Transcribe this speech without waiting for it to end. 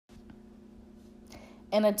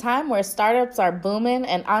In a time where startups are booming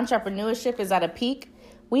and entrepreneurship is at a peak,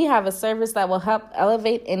 we have a service that will help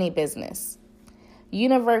elevate any business.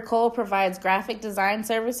 Univercole provides graphic design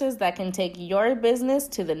services that can take your business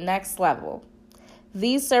to the next level.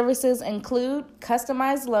 These services include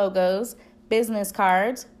customized logos, business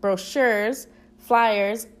cards, brochures,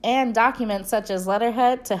 flyers, and documents such as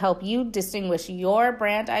letterhead to help you distinguish your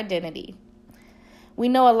brand identity. We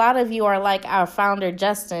know a lot of you are like our founder,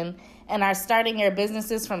 Justin, and are starting your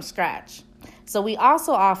businesses from scratch. So we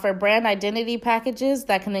also offer brand identity packages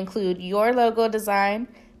that can include your logo design,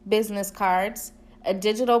 business cards, a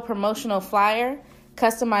digital promotional flyer,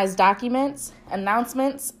 customized documents,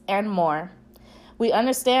 announcements, and more. We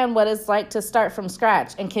understand what it's like to start from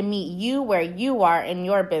scratch and can meet you where you are in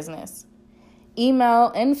your business.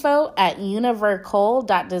 Email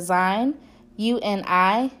info@univercole.design,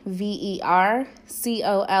 UNIVERCOLE,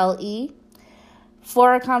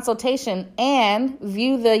 for a consultation, and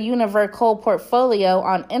view the Univercole portfolio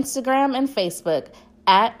on Instagram and Facebook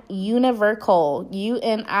at Univercole,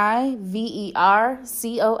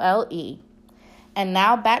 UNIVERCOLE. And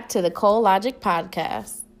now back to the Cole Logic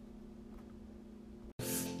Podcast.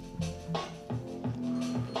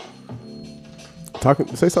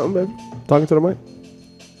 Say something, baby. Talking to the mic.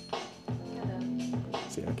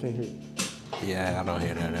 See, I can't hear you. Yeah, I don't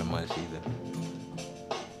hear that much either.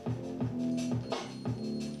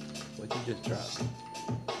 What you just dropped?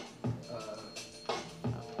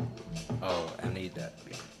 Oh, I need that.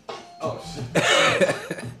 Oh, shit.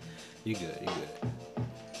 You good, you good.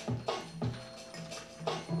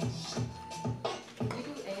 Can you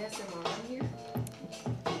do ASMR on here?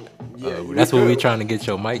 Yeah, That's what we're trying to get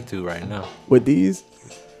your mic to right now. With these?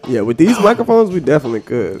 Yeah, with these microphones, we definitely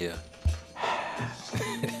could. Yeah.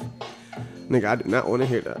 Nigga, I did not want to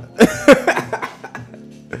hear that.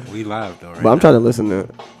 We live though, right? But I'm trying to listen to.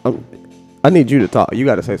 I need you to talk. You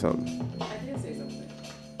got to say something. I did say something.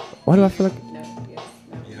 Why do I feel like No, yes,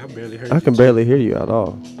 no. Yeah, I barely heard I can barely hear you at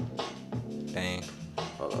all? Dang.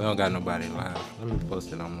 We don't got nobody live. Let me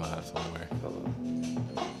post it on live somewhere.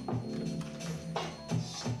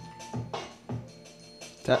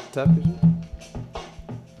 Tap is you?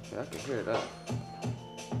 Yeah, I can hear that.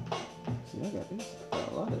 See, I got this. I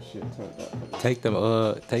got a lot of shit turned up. Take that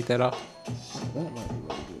off. That might be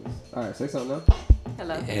what it is. All right, say something now.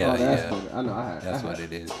 Hello. Yeah, Oh, that's yeah. better. I know. That's what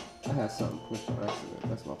it is. I had something pushed on accident.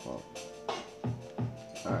 That's my fault.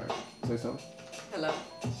 All right, say something. Hello.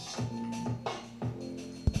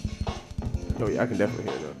 Oh yeah, I can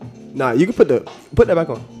definitely hear that. Nah, you can put that back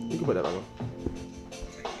on. You can put that back on.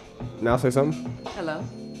 Now say something. Hello.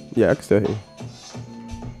 Yeah, I can still hear you.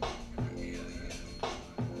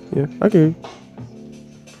 Yeah, I can hear you.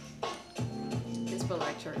 It's for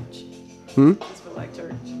like church. It's for like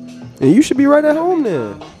church. And you should be right at home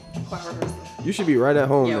then. Choir rehearsal. You should be right at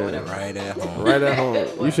home Yeah, then. whatever. Right at home. Right at home.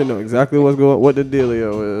 You should know exactly what the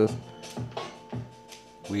dealio is.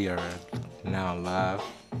 We are now live.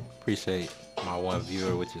 Appreciate my one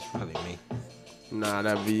viewer, which is probably me. Nah,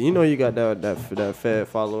 that be, you know, you got that Fed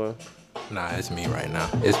follower. Nah, it's me right now.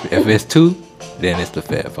 If it's two, then it's the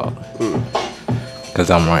Fed follower. Cause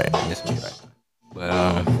I'm right. It's me right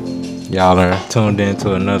now. But y'all are tuned in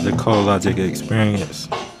to another Cole Logic experience.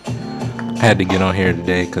 I had to get on here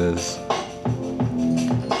today cause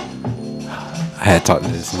I had talked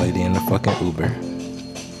to this lady in the fucking Uber.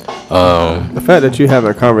 The fact that you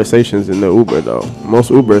having conversations in the Uber though, most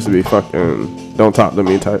Ubers be fucking don't talk to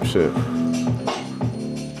me type shit.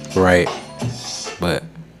 Right. But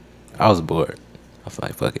I was bored. I was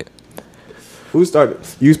like, fuck it. Who started?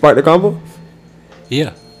 You sparked the combo?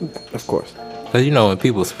 Yeah. Of course. Cause you know when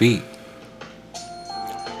people speak,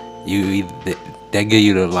 they give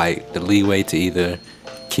you the leeway to either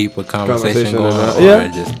keep a conversation going or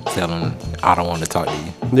just tell them I don't want to talk to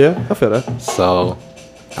you. Yeah, I feel that. So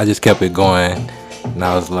I just kept it going, and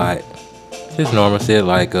I was like, just normal shit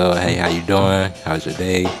like, hey, how you doing? How's your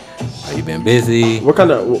day? Have you been busy? What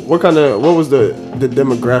was the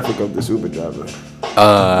demographic of this Uber driver?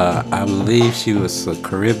 I believe she was a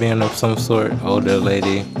Caribbean of some sort, older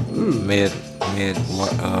lady, middle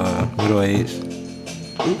age.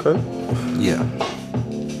 Okay. Yeah.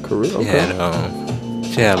 Caribbean. Okay.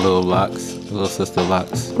 She had little locks, little sister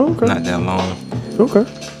locks. Okay. Not that long. Okay.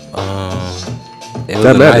 It was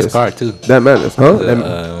a nice car too. That matters, huh?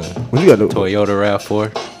 What you got? Toyota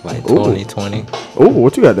RAV4, like 2020. Oh,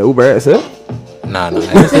 what you got? The Uber XL? Nah, it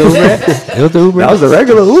was the Uber X. It was the Uber X. That was the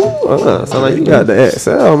regular Uber? Sound like you got the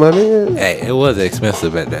XL, my nigga. Hey, it was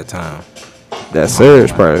expensive at that time. That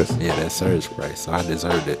surge price. Yeah, that surge price. So I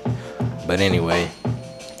deserved it. But anyway,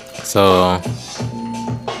 so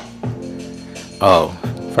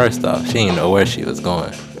First off, she didn't know where she was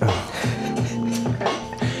going.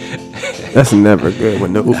 That's never good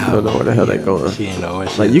when the Uber don't know where the hell they going. She didn't know where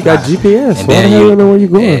she Like, was you got going. GPS. And Why the then hell you don't know where you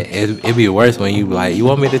going? It'd be worse when you be like, you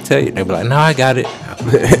want me to tell you? They be like, no, I got it.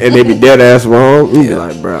 And they be dead ass wrong. You be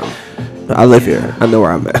like, bro, I live here. I know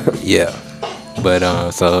where I'm at. Yeah.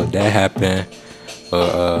 But so that happened.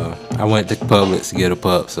 I went to Publix to get a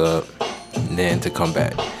pub sub, and then to come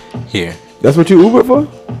back here. That's what you Ubered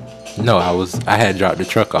for? No, I had dropped the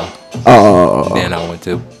truck off. Oh. Then I went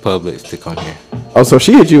to Publix to come here. Oh, so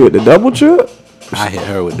she hit you with the double trip? I hit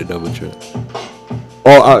her with the double trip.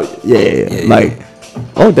 Oh, yeah. Like,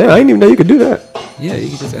 oh damn, I didn't even know you could do that. Yeah, you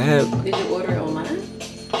can just add. Did you order it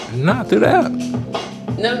online? Not through the app.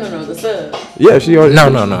 No, the sub. Yeah, she ordered. No.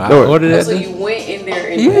 I ordered Oh, that. so you went in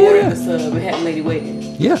there and Yeah. ordered the sub and had the lady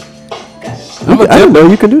waiting. Yeah. Got it. I'm a I didn't tipper.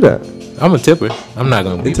 know you can do that. I'm a tipper. I'm not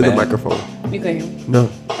gonna be Into the bad. microphone. You can hear me? No.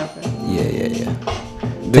 Okay. Yeah.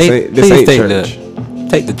 This ain't take church.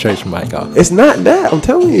 take the church mic off. It's not that. I'm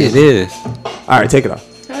telling you. It is. All right, take it off.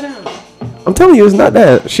 Hold on. I'm telling you, it's not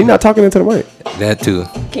that. She not talking into the mic. That too.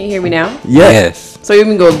 Can you hear me now? Yes. So you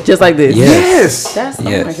can go just like this? Yes. That's, oh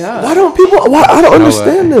Yes. my God. Why don't people? Why I don't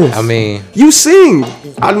understand this. I mean, you sing.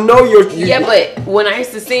 I know you. Yeah, but when I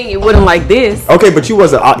used to sing, it wasn't like this. Okay, but you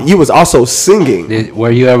wasn't. You was also singing.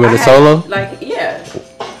 were you ever I the had, solo? Like, yeah.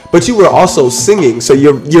 But you were also singing, so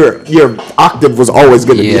your octave was always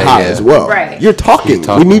going to be high as well. Right. You're talking. You're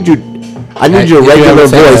talking. We need you. I need your Did you regular ever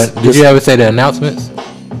say voice. Did you ever say the announcements?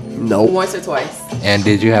 No. Once or twice. And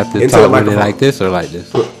did you have to Into the talk really microphone. like this or like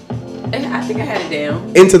this? And I think I had it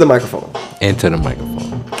down. Into the microphone. Into the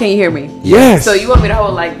microphone. Can you hear me? Yes. So you want me to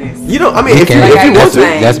hold like this? You know, I mean, You if you, can. if you Like want to,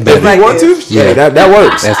 That's if better. you want to, Yeah. yeah, that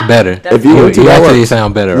works. That's better. If you want to, you that actually works.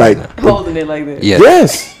 sound better Like, right now. Holding it like this. Yeah.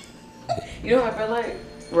 Yes. You know what I feel like?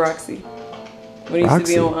 Roxy. When he used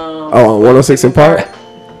Roxy. to be on Oh, on 106 in Park.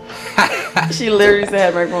 She literally used to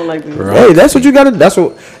have a microphone like this. Right. Hey, that's what you gotta. That's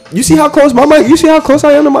what. You see how close my mic? You see how close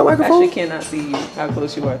I am to my I microphone? actually cannot see you, how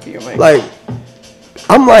close you are to your mic. Like,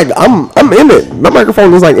 I'm in it. My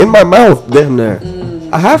microphone is like in my mouth, damn near.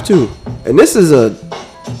 I have to. And this is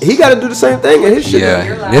he got to do the same thing in his shit.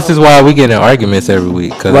 Yeah. This is why we get in arguments every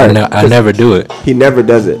week because Right. I never do it. He never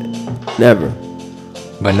does it. Never.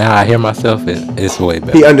 But now I hear myself. It's way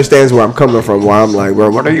better. He understands where I'm coming from. Why I'm like,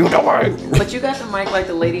 bro, what are you doing? But you got the mic like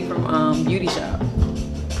the lady from Beauty Shop.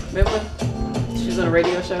 Remember? She was on a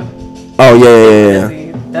radio show. Oh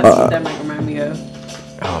yeah. That's what that mic remind me of.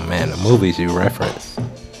 Oh man, the movies you reference.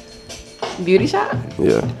 Beauty Shop?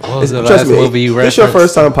 Yeah. What was the Trust last me, movie you It's your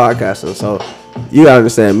referenced? first time podcasting, so you gotta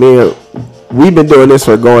understand. We've been doing this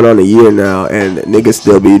for going on a year now, and niggas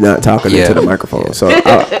still be not talking into the microphone. So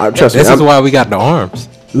I trust me. This is why we got the arms.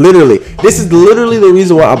 Literally, this is literally the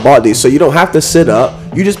reason why I bought these. So you don't have to sit up.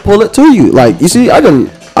 You just pull it to you. Like, you see, I can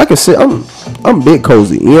sit. I'm big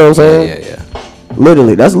cozy. You know what I'm saying? Yeah.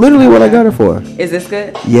 Literally, that's literally what I got it for. Is this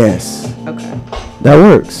good? Yes, Okay. that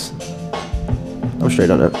works. I'm straight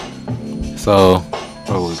on that. So,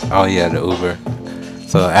 oh yeah, the Uber.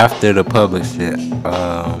 So after the public shit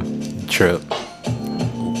trip,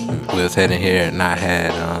 we was heading here, and I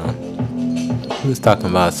had we was talking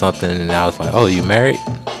about something, and I was like, "Oh, you married?"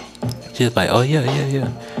 She was like, "Oh yeah."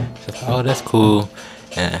 She's like, "Oh, that's cool."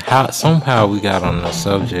 And somehow we got on the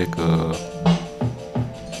subject of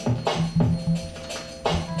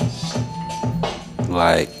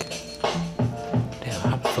like, damn,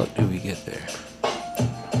 how the fuck did we get there?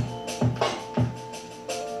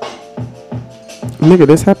 Nigga,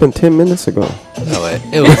 this happened 10 minutes ago. No,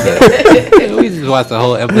 it was we just watched the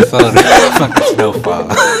whole episode of fucking Snowfall.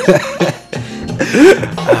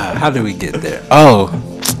 How did we get there? Oh,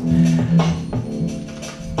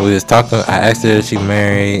 we was talking. I asked her if she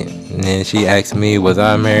married, and then she asked me, was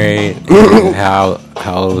I married? And how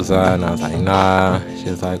old was I? And I was like, nah. She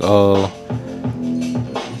was like, oh,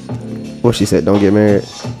 What she said? Don't get married.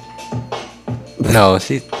 no.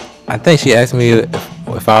 I think she asked me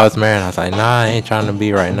if I was married. And I was like, nah, I ain't trying to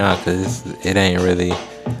be right now, cause it ain't really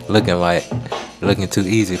looking too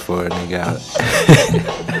easy for a nigga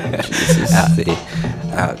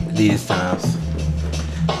out these times.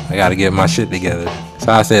 I gotta get my shit together.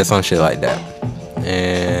 So I said some shit like that.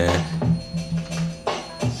 And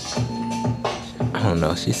I don't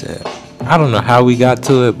know, she said, I don't know how we got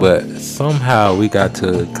to it, but somehow we got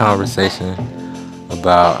to a conversation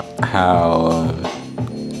about how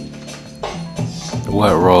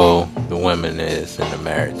what role the woman is in the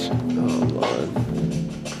marriage. Oh Lord.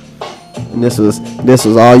 And this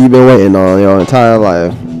was all you've been waiting on your entire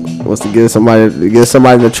life. Was to get somebody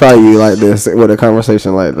to try you like this with a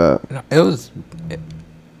conversation like that. No,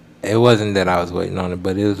 it wasn't that I was waiting on it,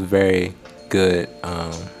 but it was very good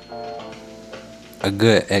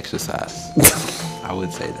exercise. I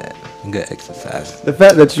would say that. Good exercise. The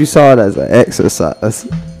fact that you saw it as an exercise.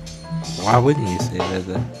 Why wouldn't you say it as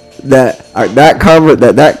a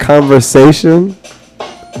that conversation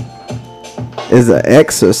is an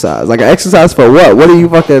exercise? Like an exercise for what? What are you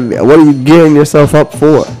gearing yourself up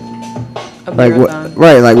for? Like what?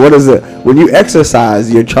 Right? Like what is it? When you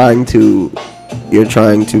exercise, you're trying to get.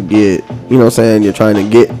 You know what I'm saying? You're trying to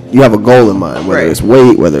get. You have a goal in mind, whether it's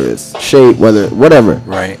weight, whether it's shape, whatever.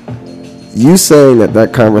 Right. You saying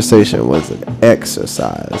that conversation was an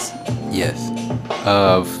exercise. Yes.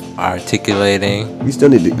 Of articulating. You still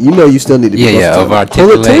need to. You still need to. Yeah. Of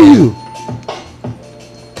articulating.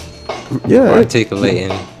 Yeah.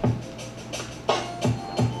 Articulating.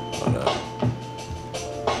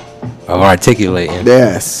 Of articulating.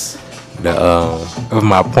 Yes. The of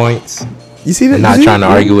my points. You see that? Not trying to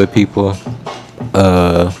argue with people.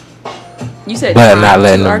 You said but not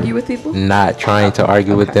letting them argue with people. Not trying to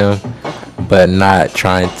argue with them, but not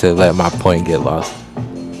trying to let my point get lost.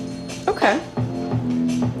 Okay.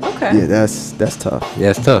 Yeah, that's tough. Yeah,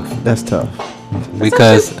 it's tough. That's tough.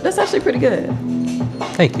 Because that's actually pretty good.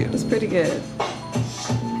 Thank you. That's pretty good.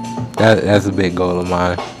 That's a big goal of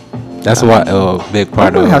mine. That's why a big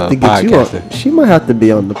part of podcasting. She might have to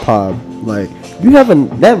be on the pod. Like you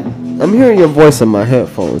haven't. I'm hearing your voice in my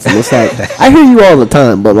headphones, and it's like I hear you all the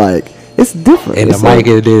time, but like it's different. And it's the mic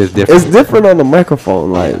it is different. It's different on the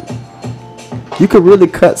microphone. Like you could really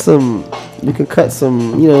cut some. You can cut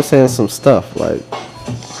some. You know what I'm saying? Some stuff. Like,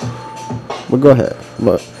 well, go ahead.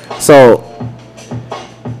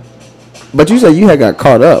 But you said you had got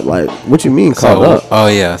caught up. Like, what you mean caught up? Oh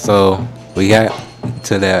yeah. So we got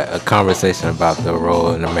to that a conversation about the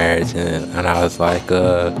role in the marriage, and I was like,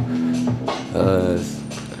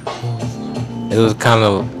 it was kind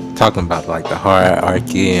of talking about like the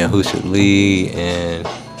hierarchy and who should lead and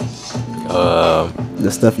the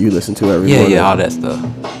stuff you listen to every morning. Yeah, all that stuff.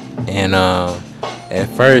 And at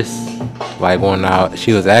first, like when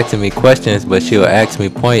she was asking me questions, but she would ask me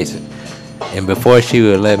points, and before she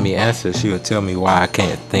would let me answer, she would tell me why I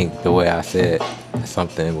can't think the way I said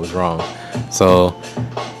something was wrong. So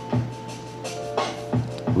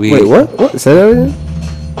wait, what? Say that again.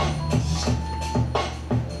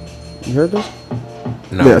 You heard this?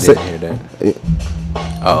 No, I didn't hear that.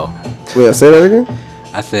 Oh. Wait, say that again?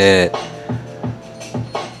 I said,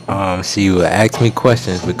 she would ask me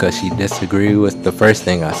questions because she disagreed with the first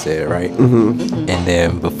thing I said, right? Mm-hmm. Mm-hmm. And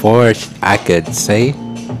then before I could say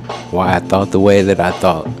why I thought the way that I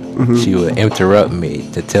thought, she would interrupt me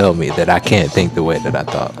to tell me that I can't think the way that I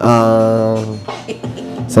thought.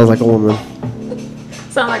 Sounds like a woman.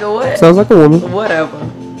 Sound like a what? Sounds like a woman. Whatever.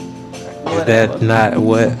 Is that not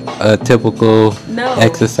what a typical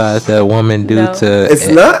exercise that women do to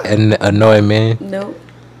annoy men? No.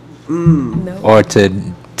 No. Or to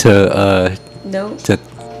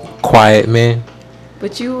quiet men?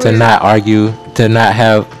 But you were to not argue, to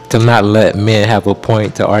not let men have a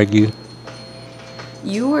point to argue.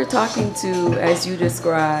 You were talking to, as you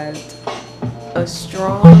described, a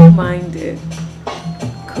strong-minded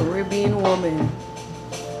Caribbean woman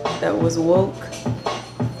that was woke.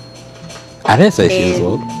 I didn't say she was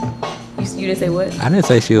woke. You didn't say what? I didn't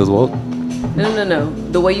say she was woke. No.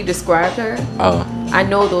 The way you described her. Oh. I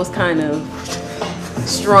know those kind of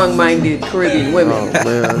strong-minded Caribbean women. Oh,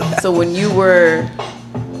 man. So when you were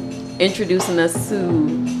introducing us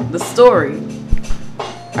to the story,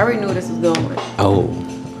 I already knew where this was going. Oh,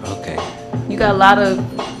 okay. You got a lot of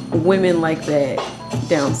women like that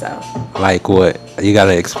down south. Like what? You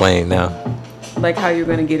gotta explain now. Like how you're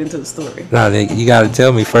gonna get into the story. No, you gotta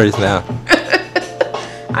tell me first now.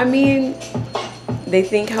 I mean, they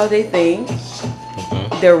think how they think.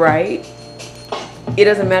 Mm-hmm. They're right. It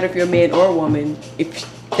doesn't matter if you're a man or a woman. If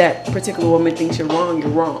that particular woman thinks you're wrong, you're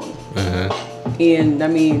wrong. Mm-hmm. And I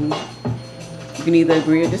mean, you can either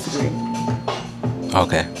agree or disagree.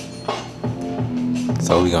 Okay.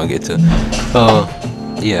 So we're gonna get to. So,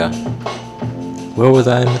 yeah. Where was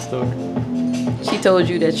I in the story? She told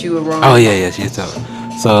you that you were wrong. Oh yeah, she told me.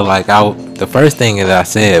 So like the first thing that I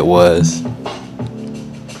said was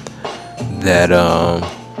that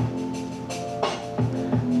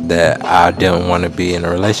that I didn't want to be in a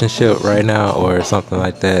relationship right now or something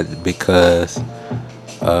like that because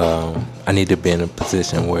I need to be in a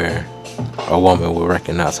position where a woman will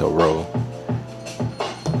recognize her role,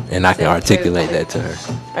 and I can articulate that to her.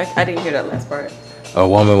 I didn't hear that last part. A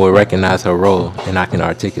woman will recognize her role, and I can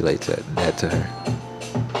articulate that to her.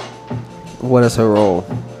 What is her role?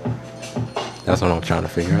 That's what I'm trying to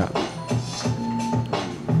figure out.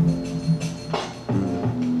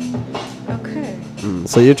 Okay.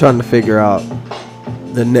 So you're trying to figure out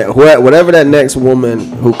whatever that next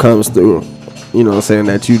woman who comes through, you know what I'm saying,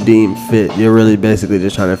 that you deem fit. You're really basically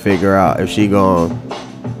just trying to figure out if she gonna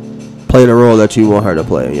play the role that you want her to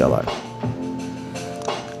play in your life.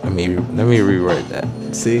 Let me reword that.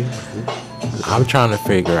 See? I'm trying to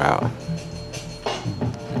figure out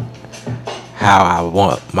how I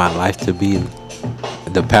want my life to be,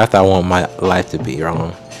 the path I want my life to be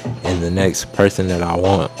on, and the next person that I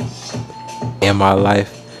want in my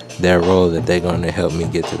life, their role that they're going to help me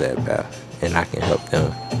get to that path, and I can help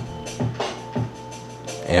them,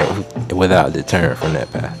 and without deterring from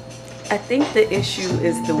that path. I think the issue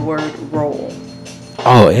is the word role.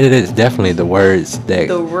 Oh, it is definitely the words that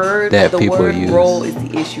people use. Role is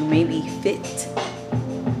the issue. Maybe fit.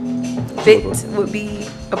 Fit would be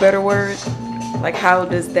a better word. Like, how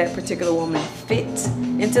does that particular woman fit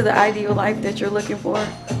into the ideal life that you're looking for?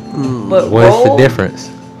 But what's the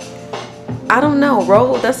difference? I don't know.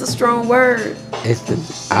 Role, that's a strong word.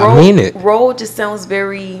 I mean it. Role just sounds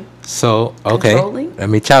very controlling. Let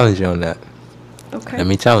me challenge you on that. Okay. Let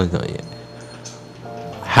me challenge on you.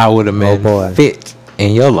 How would a man fit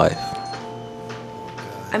in your life?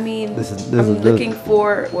 I mean, I'm looking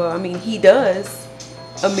for, he does.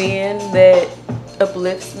 A man that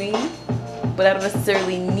uplifts me, but I don't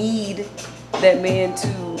necessarily need that man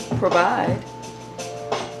to provide.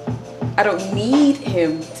 I don't need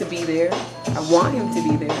him to be there. I want him to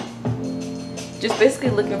be there. Just basically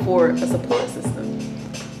looking for a support system.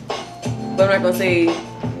 But I'm not going to say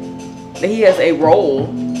that he has a role.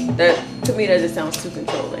 That, to me, that just sounds too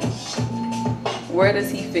controlling. Where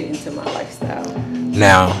does he fit into my lifestyle?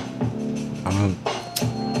 Now, I'm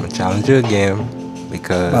going to challenge you again.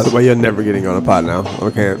 Because by the way, you're never getting on a pod now.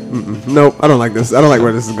 Okay. Nope. I don't like this. I don't like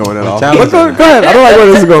where this is going at all. Go ahead. I don't like where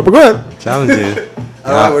this is going. But go ahead. Challenge you. I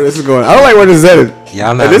don't like where this is going. I don't like where this is headed.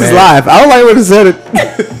 Y'all not this married. Is live. I don't like where this is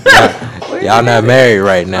headed. Y'all not married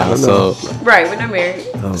right now, so right, we're not married.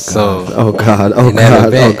 Oh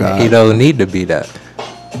God. He don't need to be that.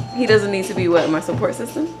 He doesn't need to be what? My support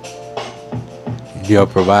system? You're a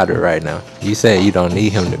provider right now. You said you don't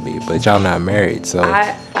need him to be, but y'all not married, so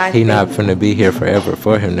he not finna be here forever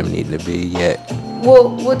for him to need to be yet.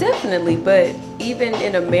 Well, definitely, but even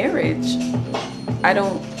in a marriage, I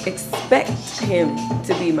don't expect him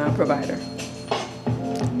to be my provider.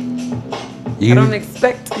 I don't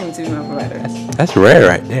expect him to be my provider. That's rare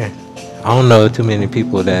right there. I don't know too many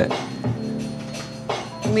people that.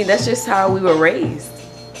 I mean, that's just how we were raised.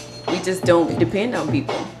 We just don't depend on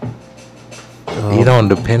people. You don't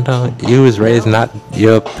depend on. You was raised not.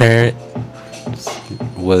 Your parent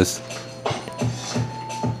was.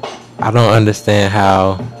 I don't understand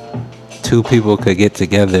how two people could get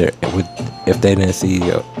together if they didn't see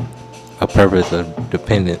a purpose of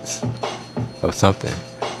dependence of something.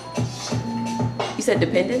 You said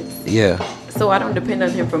dependence? Yeah. So I don't depend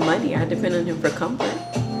on him for money. I depend on him for comfort,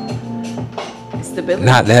 stability.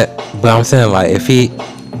 Not that, but I'm saying like if he,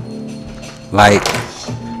 like,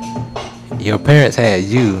 your parents had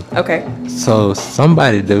you. Okay. So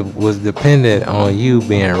somebody that was dependent on you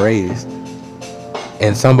being raised,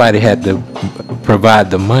 and somebody had to provide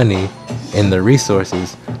the money and the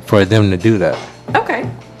resources for them to do that. Okay.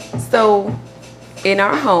 So in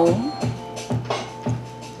our home,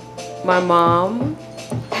 my mom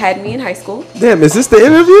had me in high school. Damn, is this the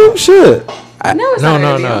interview? Shit. No, it's not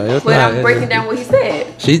an interview. But I'm breaking down what he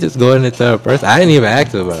said. She's just going into her person. I didn't even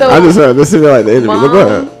ask her about it. I just heard this is like the interview. Go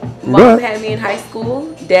ahead. Mom had me in high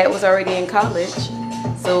school. Dad was already in college.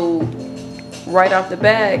 So right off the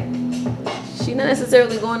bat, she's not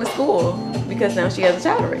necessarily going to school because now she has a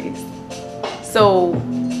child to raise. So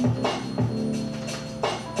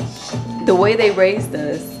the way they raised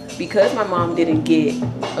us, because my mom didn't get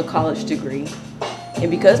a college degree,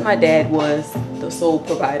 and because my dad was the sole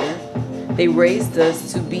provider, they raised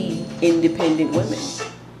us to be independent women.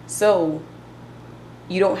 So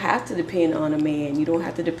you don't have to depend on a man. You don't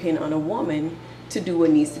have to depend on a woman to do what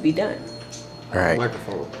needs to be done. All right.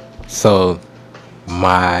 Microphone. So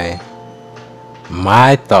my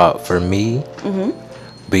thought for me,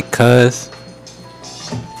 because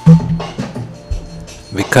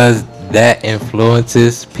that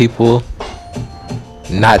influences people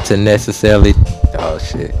not to necessarily. Oh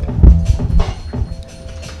shit.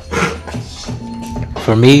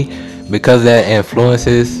 For me, because that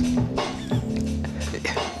influences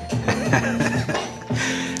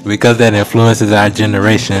our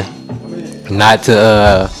generation not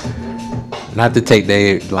to take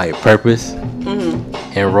their like purpose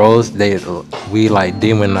and roles. We like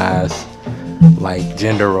demonize like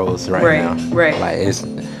gender roles right now. Right. Like it's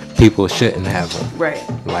people shouldn't have them. Right.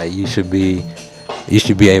 Like you should be you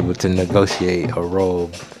should be able to negotiate a role,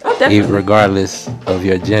 regardless of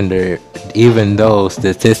your gender, even though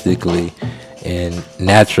statistically and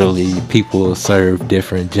naturally people serve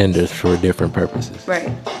different genders for different purposes. Right.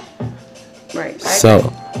 So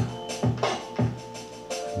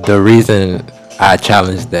the reason I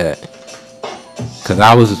challenged that, because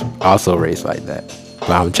I was also raised like that,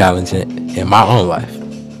 but I'm challenging it in my own life.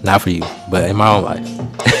 Not for you, but in my own life.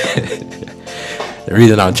 The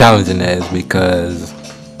reason I'm challenging that is because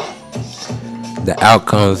the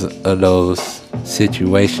outcomes of those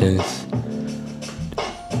situations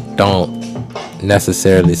don't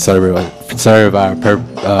necessarily serve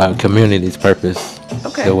our community's purpose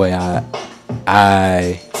the way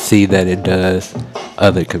I see that it does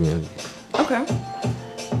other communities. Okay.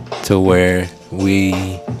 To where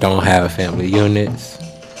we don't have family units.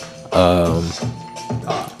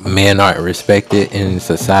 Men aren't respected in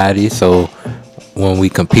society, so when we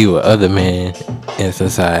compete with other men in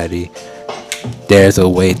society, there's a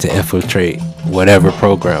way to infiltrate whatever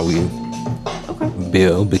program we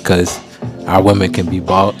build, because our women can be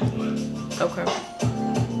bought. Okay.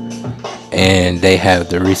 And they have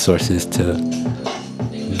the resources to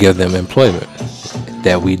give them employment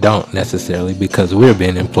that we don't necessarily, because we're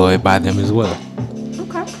being employed by them as well.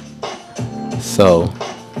 Okay. So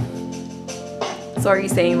are you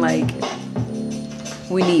saying like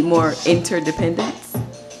we need more interdependence?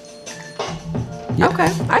 Yeah. Okay,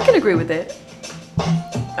 I can agree with that.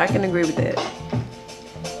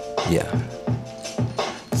 Yeah.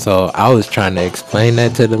 So I was trying to explain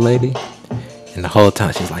that to the lady, and the whole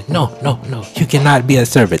time she's like, no, you cannot be a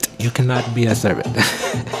servant.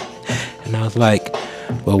 And I was like,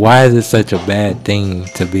 well, why is it such a bad thing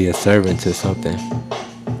to be a servant to something?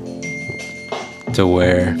 To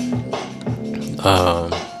where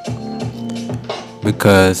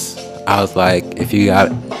because I was like, if you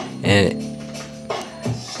got in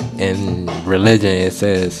religion, it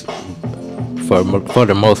says for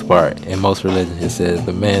the most part, in most religions, it says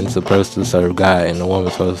the man's supposed to serve God and the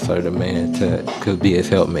woman's supposed to serve the man to be his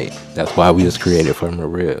helpmate. That's why we was created from a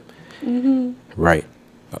rib. Mm-hmm. Right.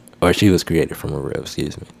 Or she was created from a rib,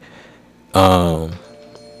 excuse me.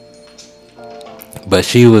 But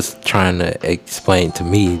she was trying to explain to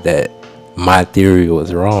me that my theory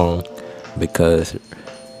was wrong, because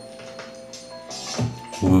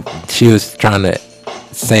she was trying to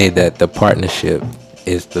say that the partnership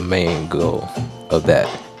is the main goal of that,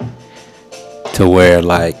 to where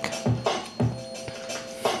like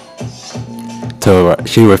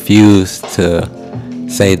she refused to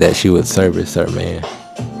say that she would service her man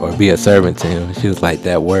or be a servant to him. She was like,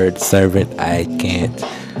 that word servant, I can't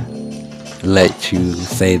let you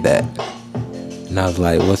say that. And I was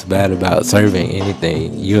like, what's bad about serving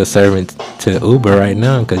anything? You're a servant to Uber right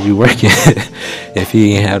now because you working. If you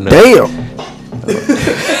ain't have no... Damn!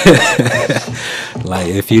 Like,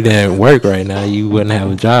 if you didn't work right now, you wouldn't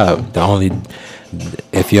have a job.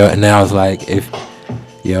 If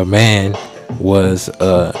your man was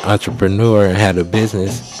an entrepreneur and had a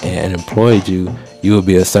business and employed you, you would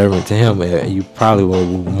be a servant to him, and you probably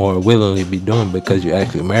would more willingly be doing because you're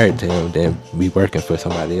actually married to him than be working for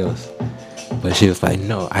somebody else. But she was like,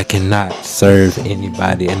 no, I cannot serve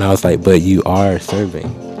anybody. And I was like, but you are serving.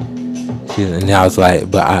 And I was like,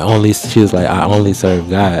 she was like, I only serve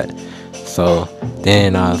God. So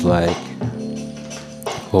then I was like,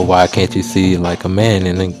 well, why can't you see like a man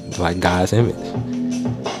in like God's image?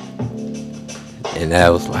 And that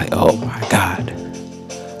was like, oh my God,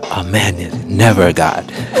 a man is never God.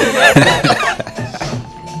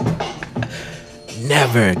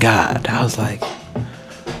 Never God. I was like,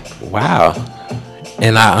 wow.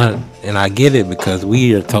 And I get it, because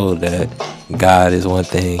we are told that God is one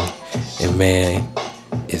thing and man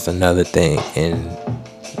is another thing, and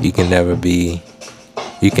you can never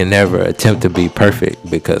attempt to be perfect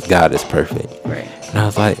because God is perfect. Right. And I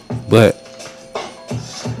was like, but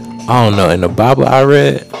I don't know, in the Bible I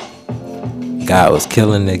read, God was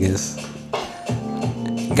killing niggas.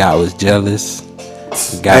 God was jealous.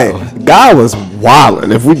 God was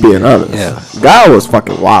wildin', if we being honest. Yeah. God was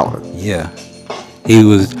fucking wildin'. Yeah. He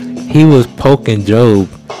was poking Job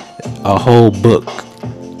a whole book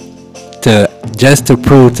just to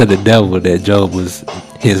prove to the devil that Job was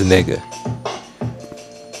his nigga.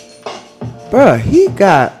 Bruh, he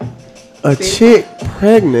got a chick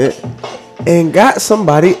pregnant and got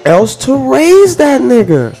somebody else to raise that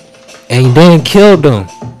nigga. And then killed him.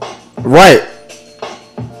 Right.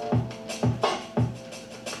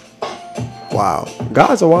 Wow.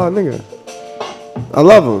 God's a wild nigga. I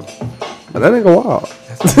love him. But that nigga wild.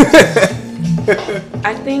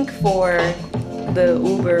 I think for the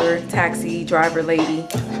Uber taxi driver lady,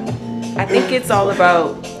 I think it's all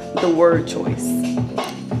about the word choice.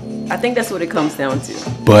 I think that's what it comes down to.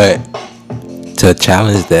 But to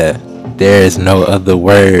challenge that, there is no other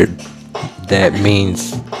word that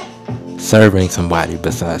means serving somebody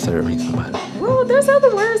besides serving somebody. Well, there's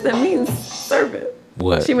other words that means serving.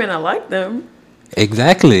 What? She may not like them.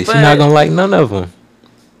 Exactly. She's not gonna like none of them.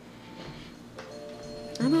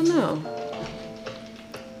 I don't know.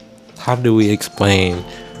 How do we explain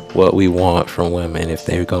what we want from women if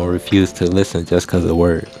they're gonna refuse to listen just because of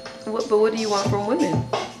word? But what do you want from women?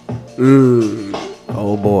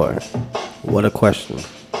 Oh boy, what a question.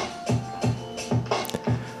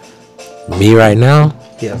 Me right now?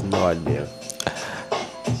 He has no idea.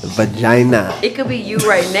 Vagina. It could be you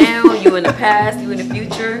right now, you in the past, you in the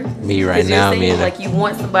future. Me right now, me. Like you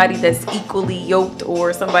want somebody that's equally yoked,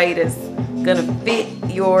 or somebody that's gonna fit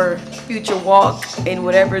your future walk in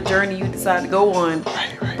whatever journey you decide to go on.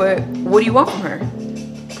 Right. But what do you want from her?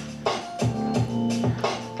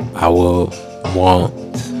 I will want.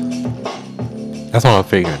 That's what I'm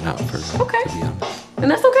figuring out first. Okay. To be honest.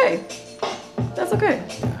 And that's okay. That's okay.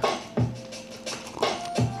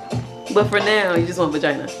 But for now, you just want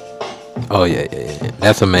vagina. Oh yeah.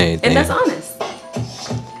 That's the main thing. And that's honest.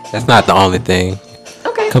 That's not the only thing.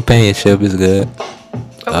 Okay. Companionship is good.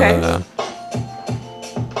 Okay.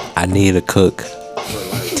 I need a cook.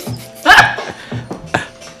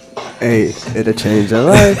 Hey, it'll change your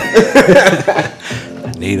life.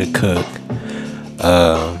 I need a cook.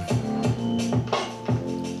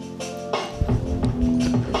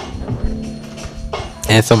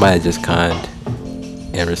 And somebody just kind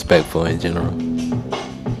and respectful in general.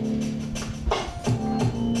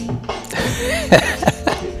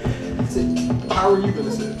 How are you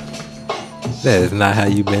gonna sit? That is not how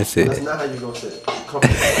you been sitting. That's not how you gonna sit. Sit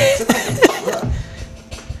comfortable.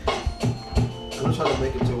 I'm trying to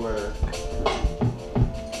make it to where.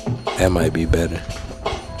 That might be better.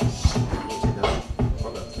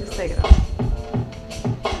 Let's take it off.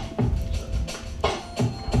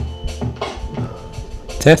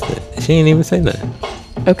 Test it. She ain't even say nothing.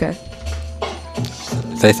 Okay.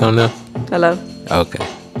 Say something else. Hello. Okay,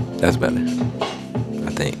 that's better.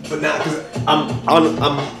 I think. But now, cause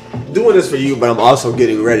I'm doing this for you, but I'm also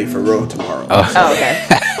getting ready for road tomorrow. Oh, okay.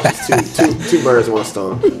 two birds, one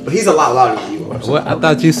stone. But he's a lot louder than you are. So. What? I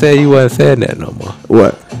thought you said you wasn't saying that no more.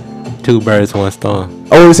 What? 2 birds, 1 stone.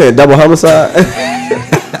 Oh, we saying double homicide?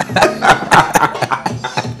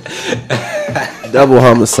 Double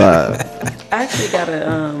homicide. I actually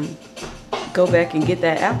gotta go back and get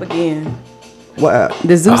that app again. What app?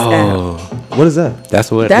 The Zeus app. Oh, What is that? that's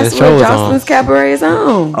what That's that show what was Jocelyn's on. Cabaret is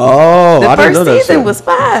on. Oh, The I didn't know first that. season shit. was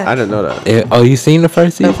fire. I didn't know that. Oh, you seen the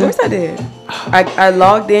first season? Of course I did. I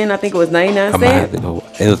logged in. I think it was 99 I might have to cents. go.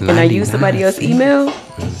 It was 99. And I used somebody else's email.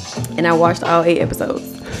 And I watched all 8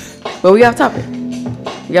 episodes. But we off topic.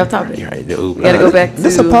 You're right. We gotta go back to.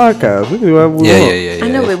 This is a podcast. We can do whatever we want. Yeah. I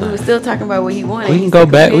know, but it's we fine. were still talking about what he wanted. We He can go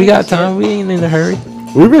said back. We got companionship. time. We ain't in a hurry.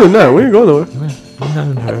 We really not. We ain't going nowhere. We're not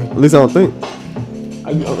in a hurry. At least I don't think.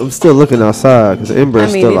 I'm still looking outside because the embers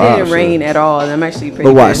I mean, still it out. didn't rain at all. And I'm actually pretty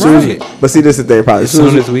But watch, good. Right. but see, this is the thing. Probably As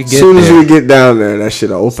soon as we get soon as there. we get down there, that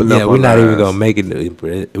shit'll open up. Yeah, we're not even gonna make it.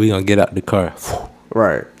 We gonna get out the car.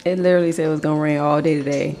 Right. It literally said it was gonna rain all day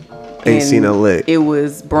today. Ain't seen a lick. It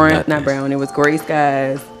was brown, Nothing. not brown. It was gray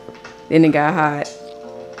skies. Then it got hot.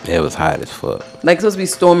 It was hot as fuck. Like it's supposed to be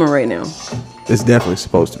storming right now. It's definitely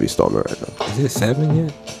supposed to be storming right now. Is it 7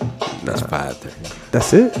 yet? That's 5:30.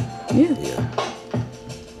 That's it. Yeah. Yeah.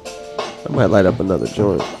 I might light up another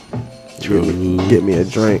joint. True. Get me a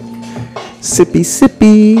drink. Sippy,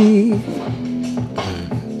 sippy.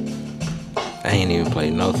 I ain't even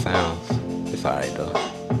played no sounds. It's alright though.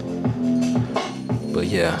 But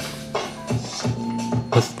yeah.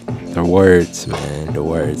 What's the words, man? The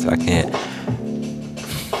words. I can't.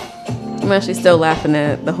 I'm actually still laughing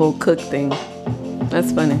at the whole cook thing.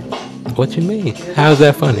 That's funny. What you mean? How's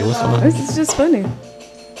that funny? What's wrong? It's just funny.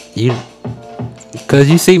 Cause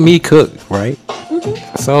you see me cook, right?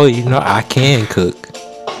 Mm-hmm. So you know I can cook.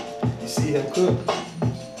 You see him cook?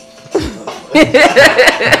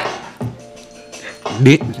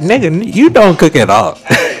 Nigga, you don't cook at all.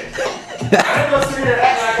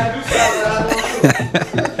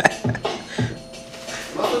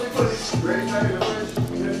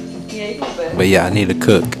 But yeah, I need a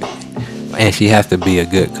cook, and she has to be a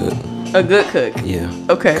good cook. A good cook. Yeah.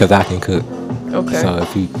 Okay. Cause I can cook. Okay. So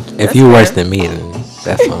if That's you worse fair. than me, then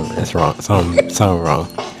that's wrong. Something wrong.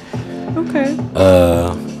 Okay.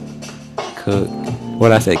 Cook.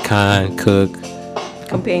 What I say? Kind, cook,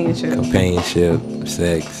 Companionship. companionship,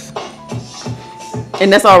 sex.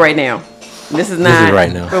 And that's all right now. This is not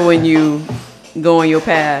right now. for when you go on your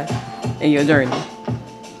path in your journey?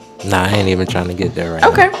 Nah, I ain't even trying to get there right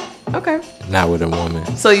now. Okay. Not with a woman.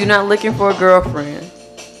 So you're not looking for a girlfriend?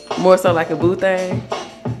 More so like a boo thing?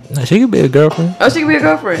 No, she could be a girlfriend. Oh, she could be a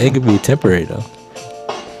girlfriend. It could be temporary though.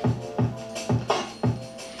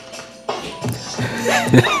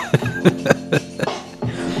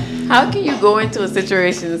 How can you go into a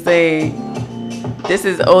situation saying, this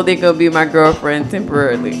is only gonna be my girlfriend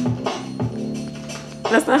temporarily?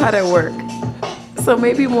 That's not how that works. So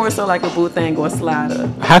maybe more so like a boo thing or a slider.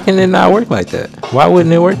 How can it not work like that? Why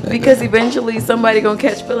wouldn't it work like Because that? eventually somebody gonna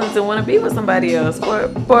catch feelings and want to be with somebody else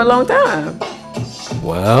for a long time.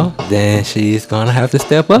 Well, then she's gonna have to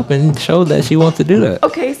step up and show that she wants to do that.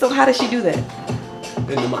 Okay, so how does she do that?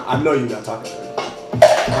 I know you're not talking to me.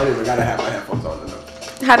 I don't even gotta have my headphones on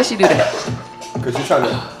enough. How does she do that? Because you're trying to.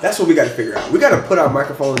 That's what we gotta figure out. We gotta put our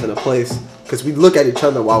microphones in a place because we look at each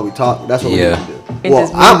other while we talk. That's what we need to do. And Well,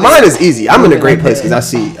 just move it. mine is easy. I'm in a great Like place that. because I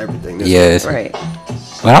see everything. Yes. Right.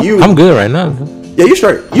 Well, I'm good right now. Yeah, you're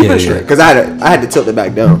straight. You've been Yeah. straight. Because I had to tilt it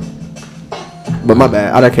back down. But my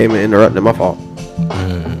bad. I came in interrupting. My fault.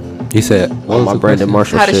 He said, what was My the Brandon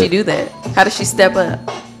question? Marshall How does shit. she do that? How does she step up?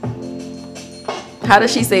 How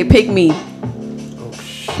does she say, pick me?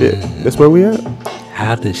 Shit. That's where we at?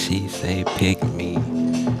 How does she say pick me?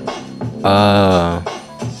 Well,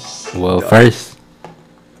 first,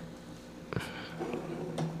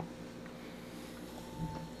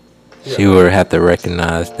 she would have to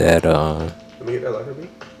recognize that, Let me get that lighter, B.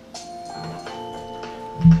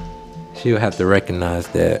 she would have to recognize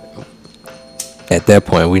that at that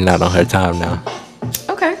point, we're not on her time now.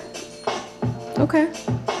 Okay.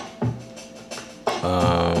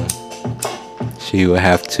 She would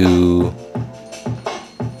have to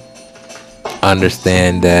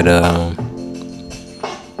understand that,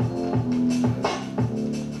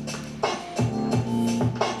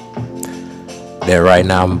 that right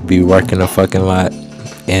now I'm be working a fucking lot,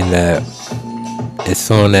 and that as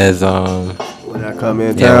soon as When I come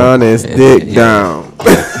in Yeah, town, it's dick yeah. down.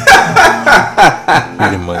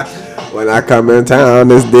 pretty much, When I come in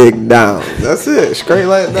town, it's dick down. That's it. Straight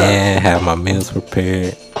like that. and have my meals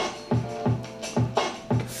prepared.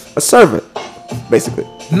 A servant, basically,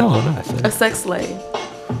 No, not sex. A sex slave.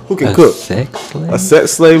 who can A cook. sex slave? A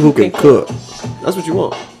sex slave who can can cook. That's what you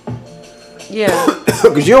want. Yeah.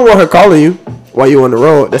 Because you don't want her calling you while you on the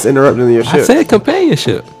road. That's interrupting your I shit. said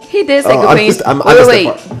companionship. He did say Oh, I companion. missed- I Wait,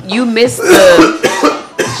 missed that you missed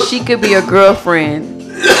the. She could be a girlfriend,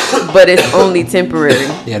 but it's only temporary.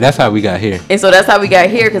 Yeah, that's how we got here. And so that's how we got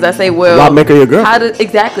here. Because I say, well, Why make her your girlfriend? How do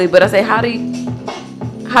exactly? But I say,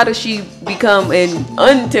 how does she become an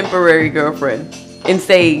untemporary girlfriend and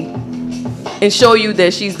say and show you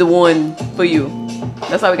that she's the one for you?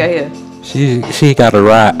 That's how we got here. She got to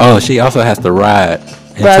ride. Oh, she also has to ride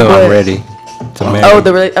until what? I'm ready to marry.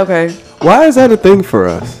 Oh, okay. Why is that a thing for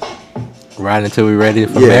us? Ride until we're ready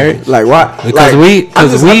for marriage. Like why? Because like, I'm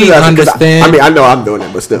just asking 'cause understand. I mean, I know I'm doing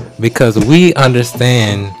it, but still. Because we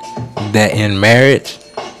understand that in marriage,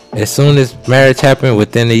 as soon as marriage happens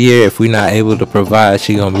within a year, if we're not able to provide,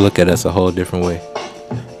 she gonna look at us a whole different way.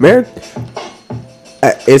 Married,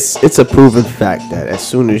 it's a proven fact that as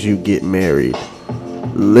soon as you get married,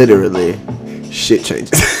 literally, shit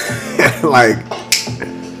changes. Like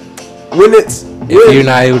If you're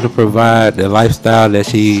not able to provide the lifestyle that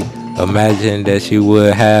she imagined that she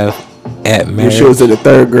would have at when marriage, she was in the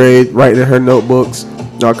 3rd grade, writing in her notebooks,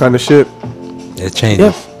 all kind of shit. it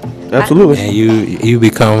changes. Yeah, absolutely. And you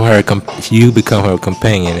become her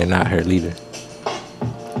companion and not her leader.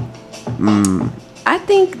 I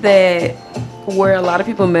think that where a lot of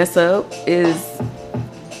people mess up is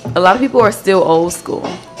a lot of people are still old school.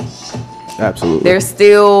 Absolutely. They're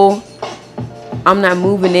still, I'm not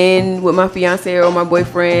moving in with my fiance or my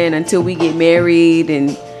boyfriend until we get married,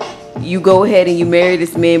 and you go ahead and you marry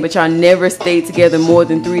this man, but y'all never stay together more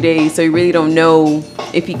than 3 days, so you really don't know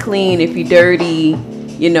if he clean, if he dirty,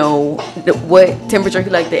 you know, what temperature he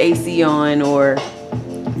like the AC on, or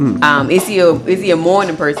is he a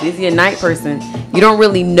morning person, is he a night person? You don't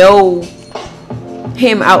really know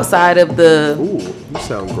him outside of the Ooh, you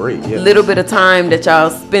sound great. Yeah. little bit of time that y'all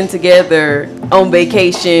spend together on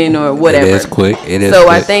vacation or whatever. It is quick. So quick.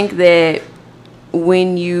 I think that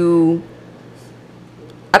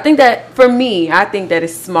I think that for me, I think that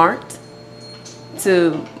it's smart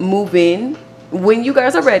to move in when you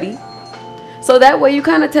guys are ready. So that way you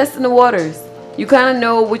kind of testing the waters. You kind of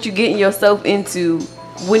know what you're getting yourself into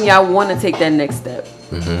when y'all want to take that next step.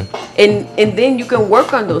 And then you can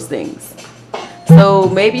work on those things. So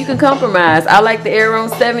maybe you can compromise. I like the air on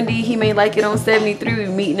 70. He may like it on 73. We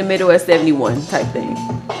meet in the middle at 71 type thing.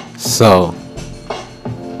 So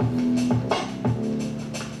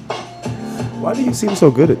Why do you seem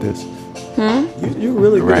so good at this? You're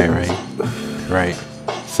really good at this. Right.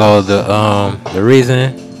 So the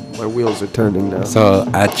reason my wheels are turning now. So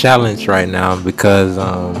I challenge right now because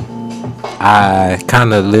I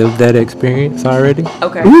kind of lived that experience already.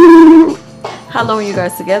 Okay. How long are you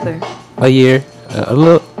guys together? A year, a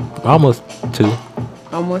little, almost 2.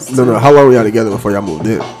 Almost. No. How long were y'all together before y'all moved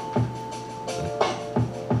in?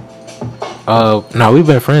 No, we've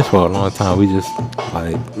been friends for a long time. We just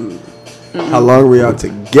like. How long were y'all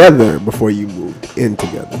together before you moved in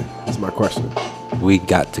together? That's my question. We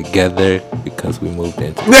got together because we moved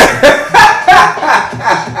in.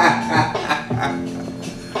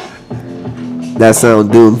 That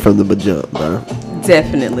sound doomed from the jump, bro.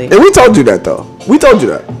 Definitely. And we told you that though. We told you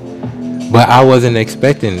that. But I wasn't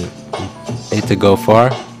expecting it to go far.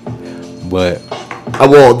 But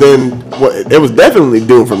well, then it was definitely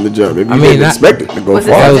doomed from the jump. If you didn't expect it to go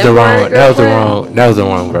far, that was the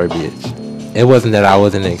wrong verbiage. It wasn't that I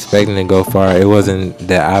wasn't expecting it to go far. It wasn't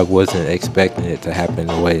that I wasn't expecting it to happen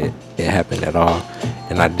the way it happened at all.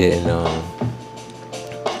 And I didn't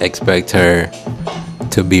expect her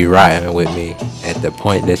to be riding with me at the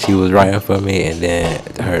point that she was riding for me, and then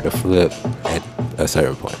her to flip at a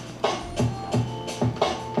certain point.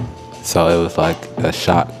 So it was like a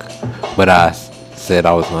shock. But I said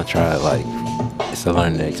I was gonna try it. Like, it's a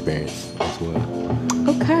learning experience as well.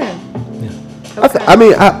 Okay. Yeah. Okay.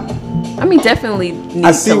 I mean, definitely.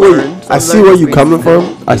 I see where you coming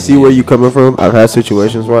from. I see where you coming from. I've had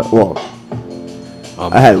situations where,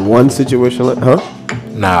 I had one situation like,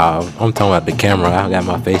 Nah, I'm talking about the camera. I got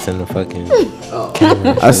my face in the fucking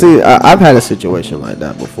camera. I've had a situation like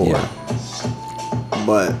that before. Yeah.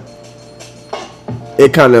 But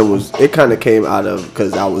it kind of came out of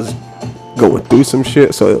because I was going through some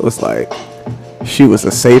shit. So it was like she was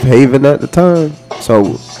a safe haven at the time.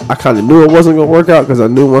 So I kind of knew it wasn't gonna work out because I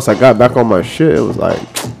knew once I got back on my shit, it was like,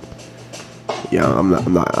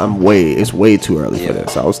 it's way too early for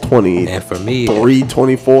this. I was 20, and for me,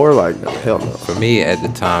 24, like, no, hell no. For me at the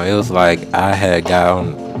time, it was like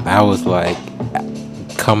I was like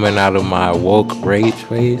coming out of my woke rage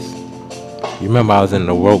phase. You remember I was in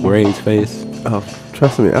the woke rage phase? Oh,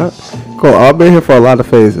 trust me. I've been here for a lot of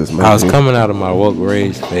phases, man. I was coming out of my woke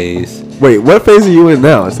rage phase. Wait, what phase are you in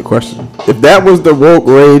now is the question. If that was the woke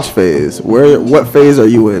rage phase, what phase are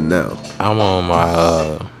you in now? I'm on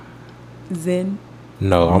my Zen?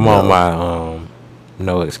 No, I'm on my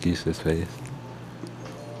no excuses phase.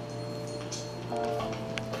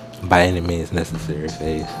 By any means necessary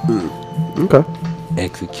phase. Okay.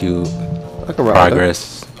 Execute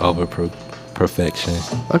progress over perfection.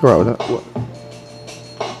 I can ride with that. What?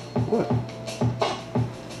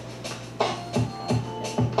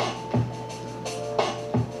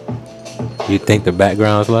 You think the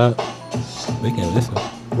background's loud? We can listen.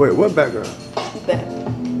 Wait, what background? That.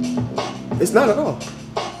 It's not at all.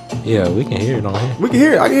 Yeah, we can hear it on here. We can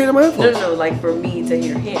hear it. I can hear it in my headphones. No, like for me to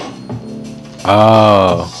hear him.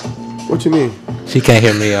 Oh. What you mean? She can't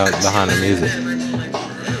hear me behind the music.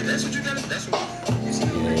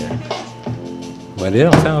 Yeah. But it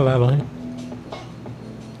don't sound loud on here.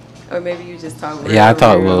 Or maybe you just talk real, I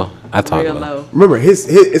talk low. Remember,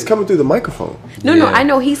 it's coming through the microphone. No, I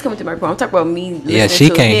know he's coming to my microphone. I'm talking about me listening she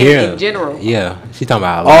to can't him hear in general. Yeah, she talking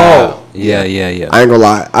about loud. Yeah. I ain't gonna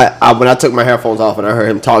lie. I when I took my headphones off and I heard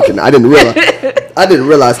him talking, I didn't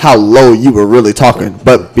realize how low you were really talking.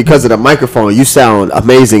 But because of the microphone, you sound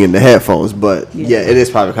amazing in the headphones. But yeah it is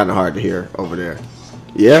probably kind of hard to hear over there.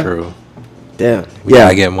 Yeah. True. Damn. We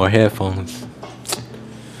gotta get more headphones.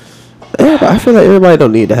 Yeah, but I feel like everybody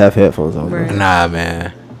don't need to have headphones on. Right. Nah,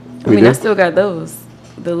 man. I still got those,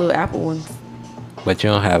 the little Apple ones. But we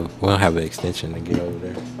don't have an extension to get over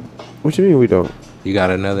there. What you mean we don't? You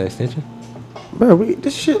got another extension? Bro,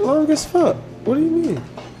 this shit long as fuck. What do you mean?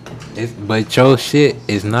 But your shit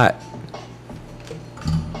is not.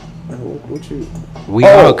 What you? We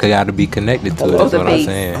all gotta be connected to it. That's what I'm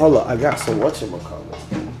saying. Hold up, I got some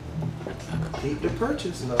whatchamacallit. Need to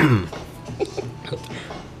purchase now.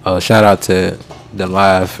 Shout out to the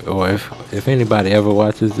live, or if anybody ever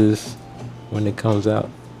watches this when it comes out.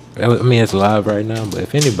 I mean, it's live right now, but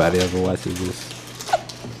if anybody ever watches this,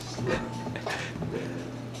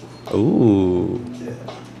 ooh.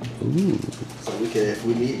 So if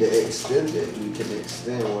we need to extend it, we can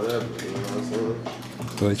extend whatever. You know what I'm saying?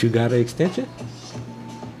 But you got an extension?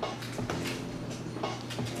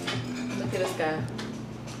 Look at this guy.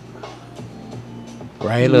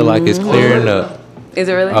 Right, look like it's clearing up. Is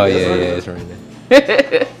it really? Oh yeah, it's right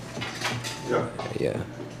there. Yeah,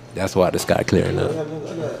 that's why the sky clearing up.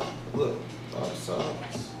 Look,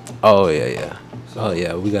 Oh yeah. Oh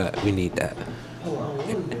yeah, we need that.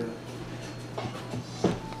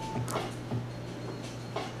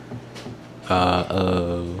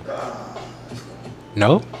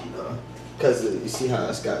 No. Because you see how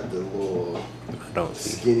it's got the little I don't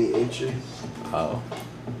see. skinny entry. Oh.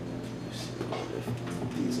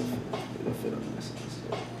 These will fit on this.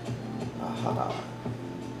 Aha.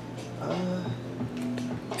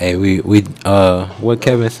 Hey, we what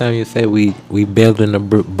Kevin Samuel said, we building a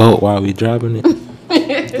boat while we driving it.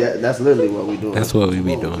 Yeah, that's literally what we doing. That's what we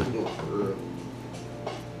be doing.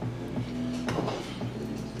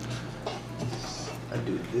 I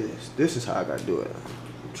do this. This is how I gotta do it.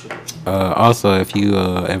 Also, if you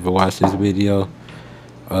ever watch this video,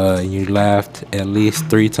 you laughed at least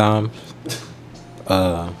 3 times,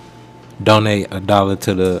 donate $1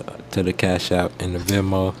 to the Cash App and the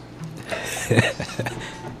Venmo.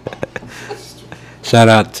 Shout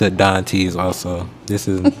out to DonT's also. This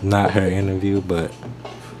is not her interview, but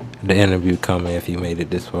the interview coming if you made it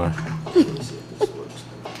this far.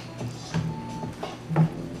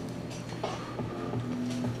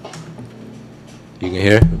 You can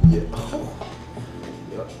hear? Yeah.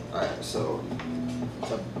 Yep. Alright, so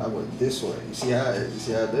I went this way. You see how I did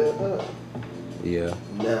that? Yeah.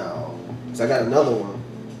 Now, so I got another one.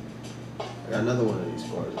 I got another one of these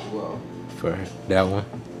cards as well. For that one?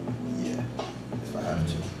 Yeah. If I have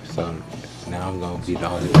to. So now I'm gonna be the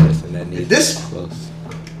only person that needs this close.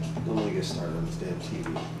 Don't let me get started on this damn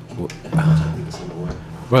TV. I think it's in the way.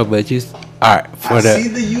 Bro, but you alright for I the see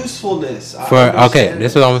the usefulness. Okay,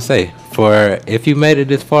 this is what I'm gonna say. For if you made it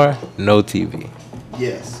this far, no TV.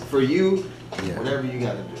 Yes, for you, Yeah. whatever you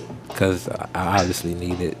gotta do. Cause I obviously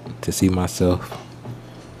need it to see myself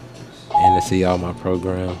and to see all my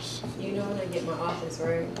programs. You know when I get my office,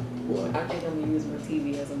 right? What? I think I'm gonna use my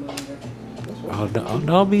TV as a monitor. Oh,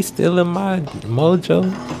 don't be stealing my mojo.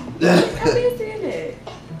 I've been saying that.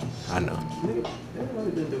 I know. Nigga,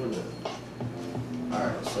 everybody been doing that.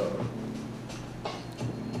 Alright, so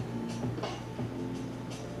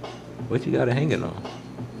What you got it hanging on?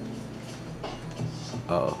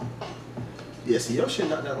 Oh, yeah, see your shit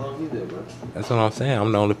not that long either, bro. that's what I'm saying.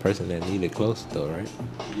 I'm the only person that need it close though, right?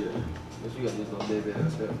 Yeah. But you got this little baby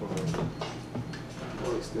ass headphone.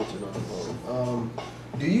 No extension on the phone.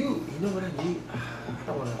 Do you know what I need? I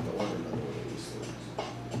don't want to have to order another one of these things.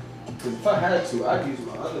 Because if I had to, I'd use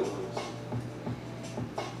my other ones.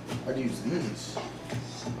 I'd use these. I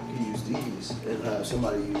could use these and have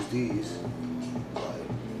somebody use these. Like,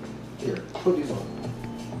 here, put these on.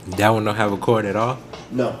 That one don't have a cord at all.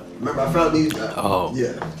 No, remember I found these. Oh.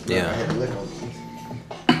 Yeah. Yeah. I had to lick on these.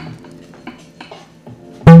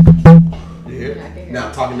 You hear?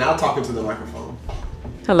 Now talking to the microphone.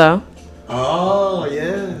 Hello. Oh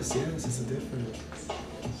yes, it's a difference. I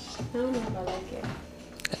don't know if I like it.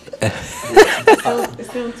 It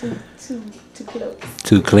sounds too close.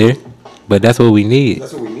 Too clear, but that's what we need.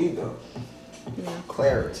 That's what we need though. Yeah.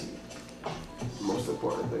 Clarity. Most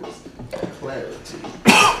important thing is clarity.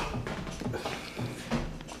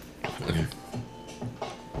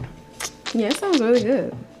 Yeah, it sounds really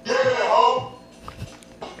good.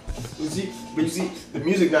 But you see, the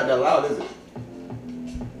music not that loud, is it?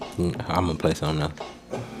 I'm gonna play something else.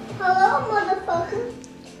 Hello, motherfucker.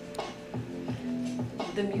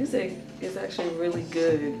 The music is actually really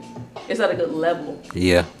good. It's at a good level.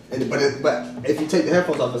 Yeah. But if you take the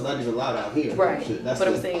headphones off, it's not even loud out here. Right. Shit, But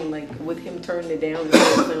I'm saying, like, with him turning it down, it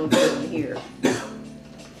still sounds good in here.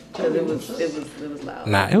 Because it was loud.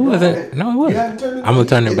 Nah, it wasn't. No, it You haven't turned wasn't. it I'm gonna on?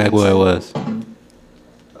 turn it back where it was.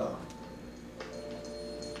 Oh.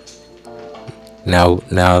 Now,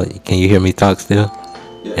 can you hear me talk still?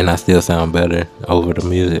 Yeah. And I still sound better over the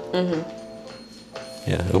music. Mm-hmm.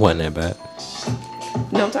 Yeah, it wasn't that bad.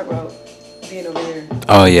 No, I'm talking about being over there.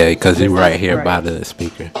 Oh yeah, because you're right here Right. by the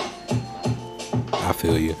speaker. I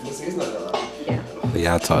feel you. But see, it's not that loud. Yeah. But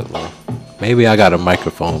yeah, I talk low. Maybe I got a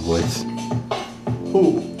microphone voice.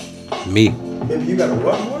 Who? Me, Maybe you got a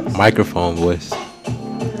what voice? microphone voice.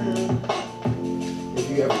 If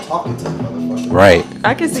you ever talking to the motherfucker. Right.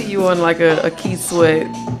 I can see you on like a Keith Sweat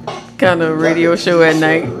kind of radio show at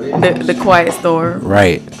night. The Quiet Storm.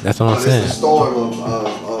 Right. That's what I'm It's a saying. storm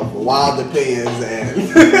of wild opinions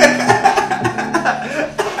and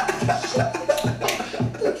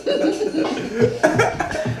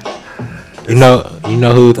You know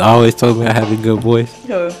who always told me I had a good voice?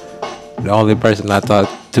 Who? The only person I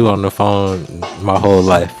talked to on the phone my whole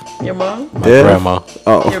life. Your mom? My Dev? grandma.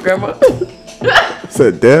 oh, Your grandma?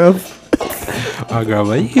 said Dev. My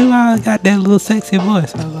grandma, you got that little sexy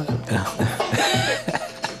voice. I was like,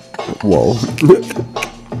 Whoa.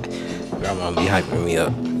 grandma be hyping me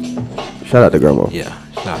up. Shout out to grandma. Yeah,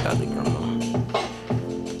 shout out to grandma.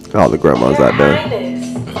 All the grandmas out there.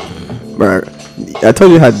 Right. I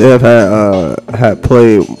told you how Dev had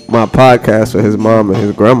played my podcast with his mom and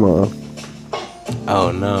his grandma.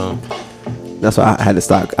 Oh no. That's why I had to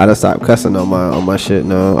stop. I had to stop cussing on my shit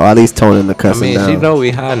now, or at least toning the cussing down. She know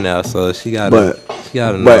we high now, so she gotta know.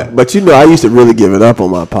 But you know, I used to really give it up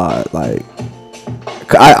on my pod. Like,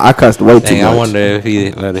 I cussed way too much. I wonder if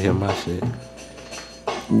he let her hear my shit.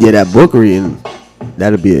 Yeah, that book reading,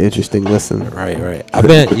 that'd be an interesting listen. Right.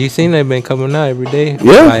 You seen they been coming out every day?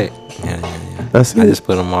 Yeah. Like, yeah. That's I it. just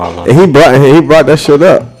put them all on. And he brought that shit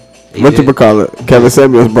up. What you call it? Kevin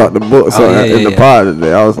Samuels brought the book in the pod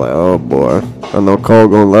today. I was like, oh boy, I know Cole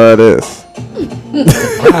gonna love this.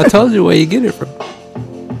 I told you where you get it from.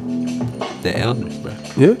 The elders, bro.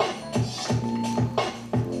 Yeah.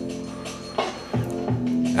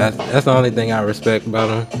 That's the only thing I respect about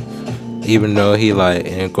him. Even though he like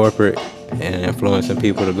in corporate and influencing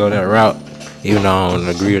people to go that route, even though I don't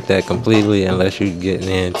agree with that completely unless you getting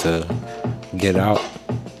in to get out.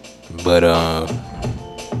 But I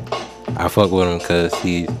fuck with him because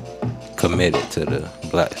he's committed to the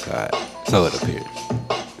black side. So it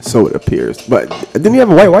appears. But didn't he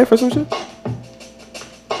have a white wife or some shit?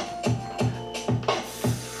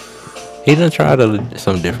 He done tried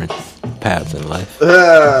some different paths in life.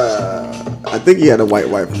 I think he had a white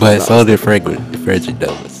wife. But so did Frederick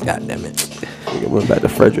Douglass. God damn it. Nigga went back to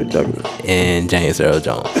Frederick Douglass. And James Earl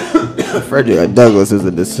Jones. Frederick Douglass is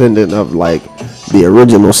a descendant of like the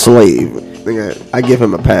original slave. I give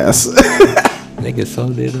him a pass. Niggas so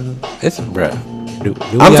did it's bruh. We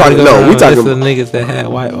talking the niggas that had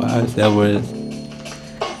white wives that was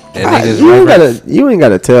you ain't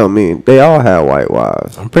gotta tell me. They all had white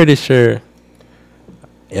wives. I'm pretty sure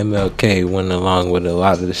MLK went along with a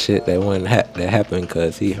lot of the shit that happened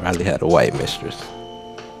because he probably had a white mistress.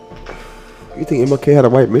 You think MLK had a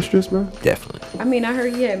white mistress, man? Definitely. I mean, I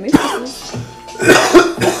heard he had mistresses.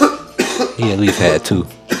 He at least had two.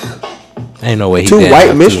 Ain't no way he two didn't white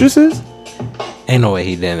have mistresses? Two. Ain't no way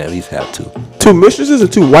he didn't at least have two. Two mistresses or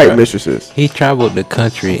two white mistresses? He traveled the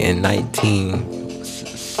country in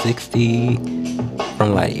 1960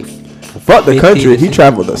 from like. Fuck the country. He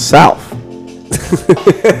traveled the South.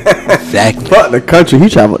 Exactly. Fuck the country. He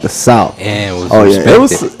traveled the South. And was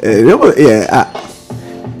respected. It was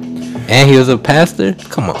and he was a pastor.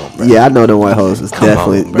 Come on, bro. Yeah, I know the white hoes was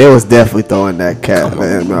they was definitely throwing that cat,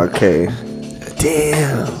 man. Okay.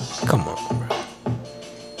 Damn. Come on, bro.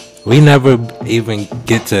 We never even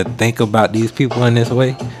get to think about these people in this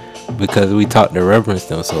way because we taught to reverence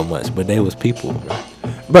them so much, but they was people, bro.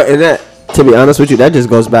 But in that, to be honest with you, that just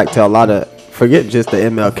goes back to a lot of, forget just the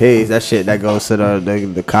MLKs, that shit that goes to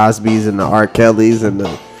the Cosbys and the R. Kellys and the,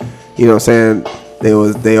 you know what I'm saying? They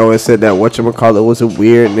always said that whatchamacallit was a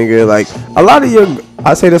weird nigga. Like a lot of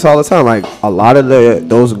I say this all the time. Like a lot of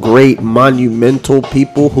those great monumental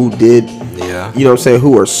people who did, you know what I'm saying,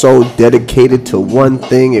 who are so dedicated to one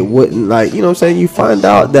thing, it wouldn't like, you know what I'm saying. You find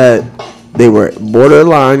out that they were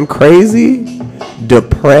borderline crazy,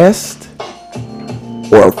 depressed,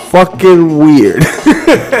 or fucking weird,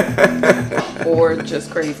 or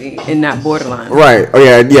just crazy and not borderline. Right? Oh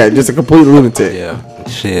yeah, just a complete lunatic. Yeah.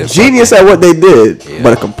 Shit, genius at what they did,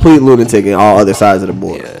 but a complete lunatic in all other sides of the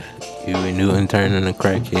board. Yeah, Huey Newton turning a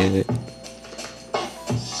crackhead.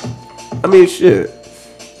 I mean, shit.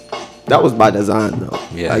 That was by design, though.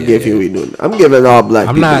 Yeah, I give Huey Newton. I'm giving all black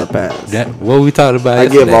people a pass. What we talked about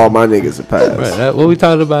yesterday. I give all my niggas a pass. Right, what we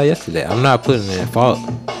talked about yesterday. I'm not putting it in fault,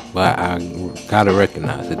 but I gotta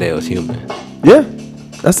recognize that they was human. Yeah,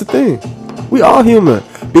 that's the thing. We all human,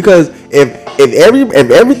 because if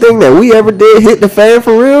everything that we ever did hit the fan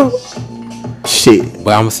for real, shit.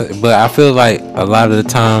 But I feel like a lot of the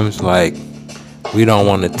times, like, we don't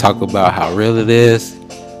want to talk about how real it is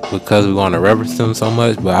because we want to reverence them so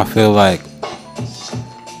much. But I feel like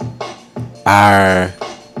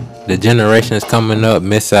the generations coming up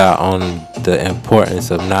miss out on the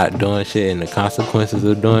importance of not doing shit and the consequences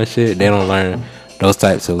of doing shit. They don't learn those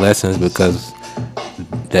types of lessons because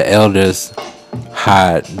the elders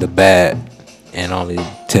hide the bad and only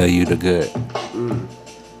tell you the good.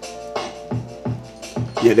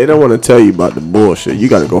 Yeah, they don't want to tell you about the bullshit. You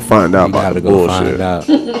got to go find out about the bullshit.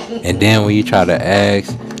 And then when you try to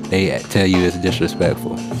ask, they tell you it's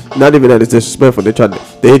disrespectful. Not even that it's disrespectful. They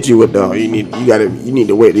hit you with you need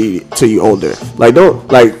to wait till you older. Like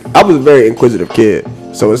I was a very inquisitive kid,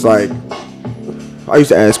 so it's like I used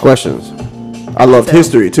to ask questions. I loved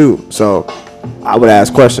history too, so I would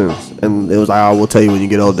ask questions, and it was like, I will tell you when you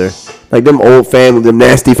get older. Like them them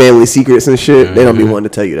nasty family secrets and shit. They don't be wanting to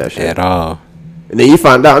tell you that shit at all. And then you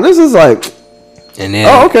find out, and this is like, and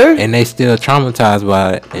then okay, and they still traumatized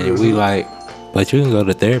by it, and we like, but you can go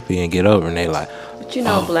to therapy and get over. And they like, But you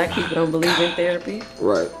know, black people don't believe in therapy.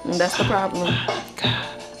 Right. And that's the problem.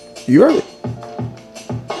 You right.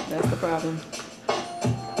 That's the problem.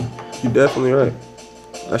 You definitely right.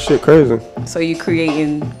 That shit crazy. So you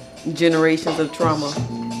creating generations of trauma.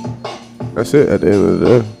 That's it at the end of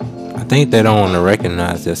the day. I think they don't want to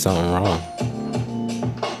recognize there's something wrong.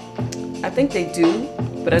 I think they do,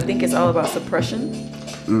 but I think it's all about suppression.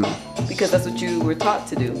 Because that's what you were taught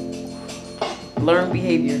to do. Learn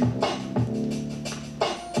behavior.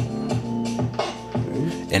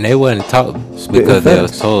 And they wasn't taught because they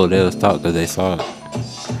was told. They was taught because they saw it.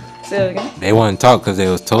 Say that again? They wasn't taught because they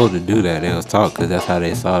was told to do that. They was taught because that's how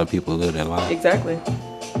they saw people live their life. Exactly.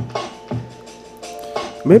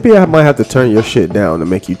 Maybe I might have to turn your shit down to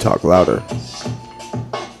make you talk louder.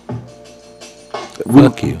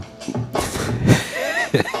 Fuck you.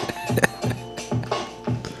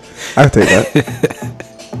 I take that.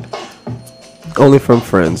 Only from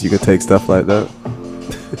friends you could take stuff like that.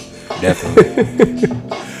 Definitely.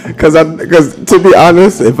 Because to be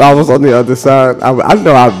honest, if I was on the other side, I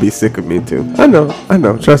know I'd be sick of me too. I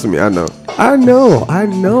know. Trust me, I know.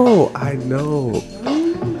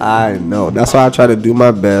 That's why I try to do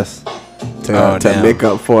my best to make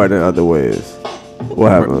up for it in other ways.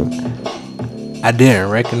 What happened? I didn't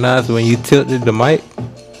recognize when you tilted the mic,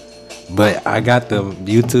 but I got the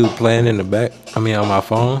YouTube playing in the back. I mean, on my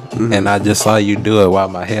phone, and I just saw you do it while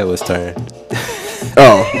my head was turned.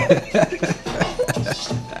 Oh.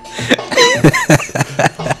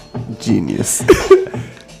 Genius.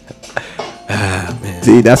 Man.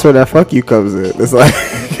 See, that's where that fuck you comes in. It's like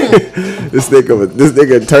this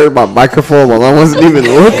nigga turned my microphone while I wasn't even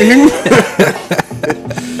looking.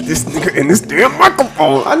 This nigga in this damn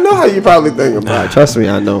microphone. I know how you probably think about it. Trust me,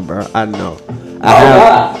 I know, bro. I know. I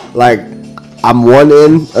have I'm one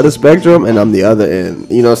end of the spectrum and I'm the other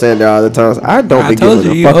end. You know what I'm saying? There are other times I don't be giving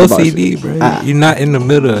a fuck about shit. OCD, bro. You're not in the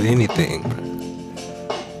middle of anything, bro.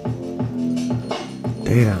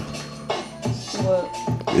 Damn.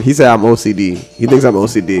 What? He said I'm OCD. He thinks I'm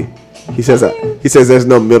OCD. He says there's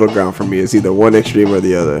no middle ground for me. It's either one extreme or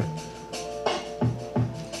the other.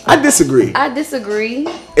 I disagree.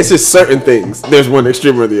 It's just certain things. There's one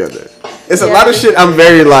extreme or the other. It's a lot of shit. I'm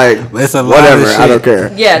very like, whatever. I don't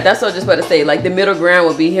care. Yeah, that's what I was just about to say. Like the middle ground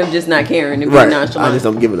would be him just not caring and being nonchalant. I just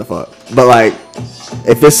don't give a fuck. But like,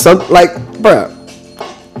 if it's something like, bruh,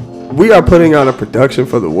 we are putting out a production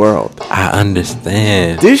for the world. I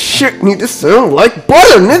understand. This shit need to sound like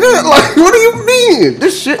butter, nigga. Like, what do you mean?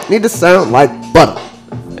 This shit need to sound like butter.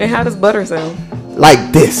 And how does butter sound?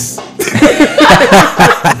 Like this.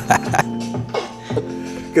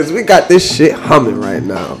 Because we got this shit humming right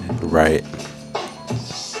now. Right.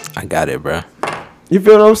 I got it, bro. You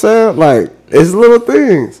feel what I'm saying? Like, it's little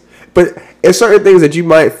things. But it's certain things that you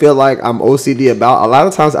might feel like I'm OCD about. A lot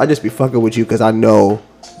of times I just be fucking with you because I know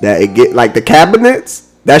that it get like the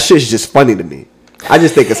cabinets. That shit's just funny to me. I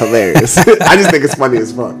just think it's hilarious. I just think it's funny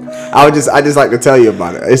as fuck. I just like to tell you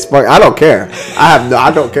about it. It's funny. I don't care.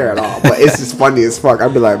 I don't care at all. But it's just funny as fuck.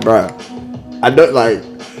 I'd be like, bruh, I don't like.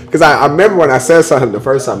 Because I remember when I said something the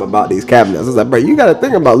first time about these cabinets. I was like, bro, you got to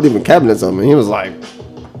think about leaving cabinets open. He was like,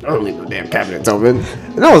 I don't leave no damn cabinets open.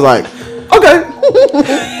 And I was like, okay.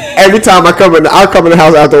 Every time I'll come in the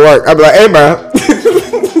house after work. I'll be like, hey, bro,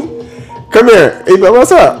 come here. Hey, bro,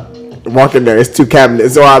 what's up? Walk in there. It's 2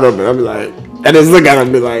 cabinets. So I don't know. I'll be like, I just look at him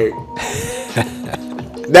and be like,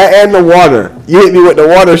 that and the water. You hit me with the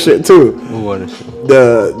water shit, too. What water shit?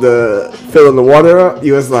 The filling the water up.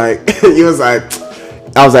 You was like,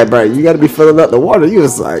 I was like, bro, you got to be filling up the water. You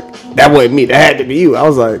was like, that wasn't me. That had to be you. I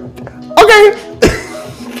was like, okay.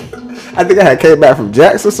 I think I had came back from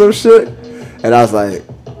Jack's or some shit. And I was like,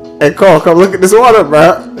 hey, Cole, come look at this water,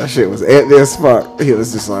 bro. That shit was empty as fuck. He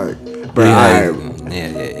was just like, bro,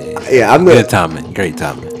 yeah, I'm the good timing. Great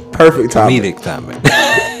timing. Perfect timing. Comedic timing.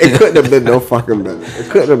 It couldn't have been no fucking better. It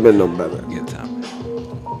couldn't have been no better. Good timing.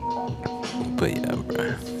 But yeah,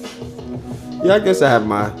 bro. Yeah, I guess I have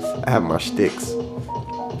my shticks.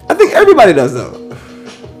 I think everybody does though.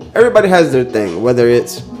 Everybody has their thing, whether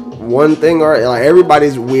it's one thing or like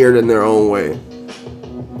everybody's weird in their own way.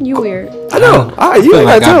 You weird. I know. You feel ain't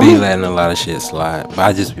like gotta tell I be me. letting a lot of shit slide, but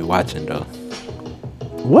I just be watching though.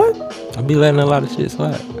 What? I be letting a lot of shit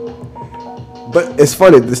slide. But it's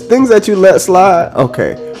funny, the things that you let slide,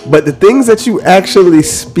 okay. But the things that you actually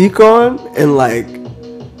speak on and like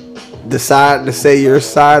decide to say your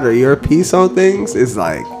side or your piece on things is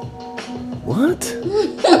like, what?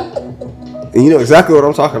 And you know exactly what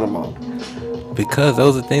I'm talking about. Because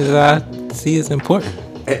those are things that I see as important.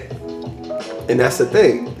 And that's the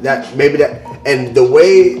thing. That maybe that and the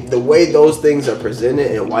way those things are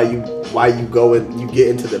presented and why you why you go and you get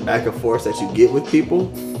into the back and forth that you get with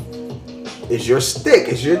people. It's your stick.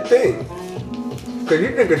 It's your thing. Cause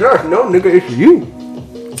you think it's us. No, nigga, it's you.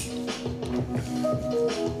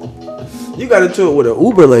 You got into it with an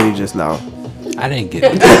Uber lady just now. I didn't get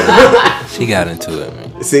into it. She got into it,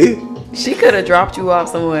 man. See? She could have dropped you off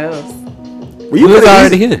somewhere else. You was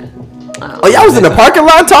already here. Oh, y'all was in the parking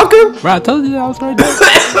lot talking? Bro, I told you I was right there.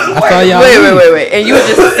 Wait. And you were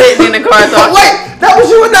just sitting in the car talking. Wait, that was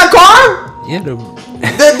you in that car? Yeah,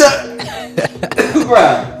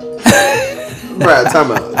 Bruh,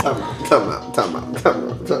 time out.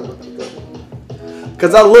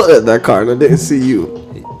 Cause I looked at that car and I didn't see you.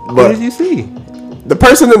 What But did you see? the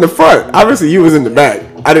person in the front, obviously you was in the back.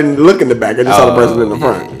 I didn't look in the back, I just saw the person in the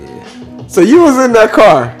front. Yeah. So you was in that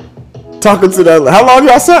car talking to that. How long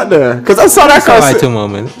y'all sat there? Cause I saw that car like sit, 2 more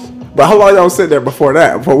minutes. But how long y'all sit there before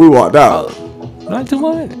that? Before we walked out? Like 2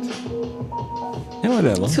 more minutes. It wasn't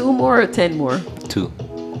that long. 2 more or 10 more? 2.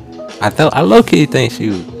 I low-key think she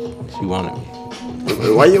wanted me.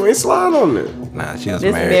 Why you ain't slide on it? Nah, she was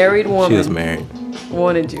This married. married woman. She was married.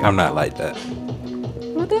 Wanted you. I'm not like that.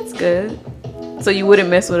 Well, that's good. So you wouldn't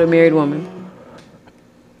mess with a married woman?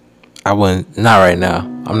 I wouldn't. Not right now.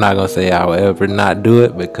 I'm not gonna say I would ever not do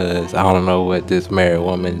it because I don't know what this married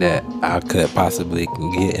woman that I could possibly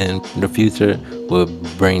get in the future will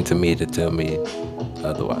bring to me to tell me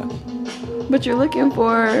otherwise. But you're looking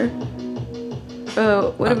for,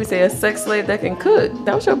 what did we say, a sex slave that can cook.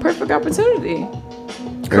 That was your perfect opportunity.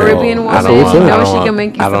 Caribbean woman, she can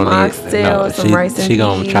make you some oxtail, some rice and peas. She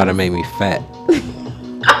gonna try to make me fat.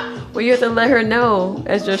 Well, you have to let her know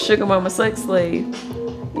as your sugar mama sex slave.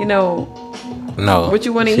 You know. No. What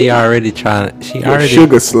you want to eat? She already trying. She already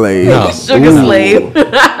sugar slave. No. Sugar slave.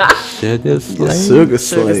 Sugar slave. Sugar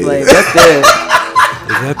slave. That's good.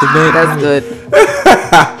 Is that the name? That's good.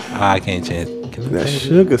 Oh, I can't change. Can I That change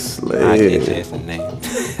sugar it? slave. I can't change the name.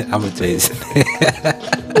 I'm gonna change the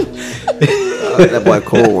name. That boy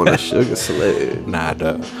Cole want a sugar slave. Nah,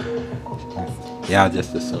 dog. Y'all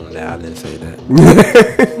just assume that I didn't say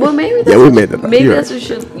that. Well, maybe that's we made that up. Maybe You're that's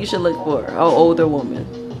what you should look for. An older woman.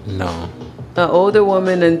 No. An older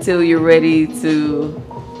woman until you're ready to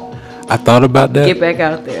I thought about that. get back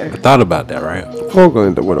out there. I thought about that, right? Cole going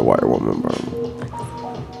into with a white woman, bro.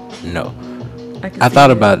 No. can I see thought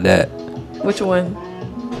it. about that. Which one?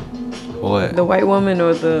 What? The white woman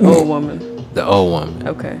or the old woman? The old woman.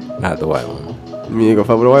 Okay. Not the white woman. You ain't gonna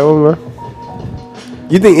fuck with a white woman, bro?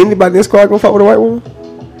 You think anybody in this squad gonna fuck with a white woman?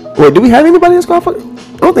 Wait, do we have anybody in this squad fuck?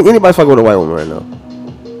 I don't think anybody's fucking with a white woman right now.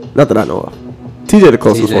 Not that I know of. TJ the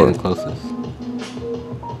closest TJ one. the closest.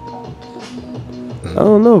 I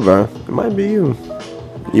don't know, bro. It might be you.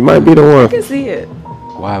 You might be the I one. can see it.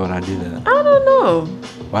 Why would I do that? I don't know.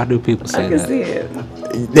 Why do people say I can that? see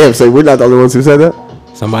it. Damn, so we're not the only ones who said that?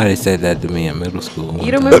 Somebody said that to me in middle school.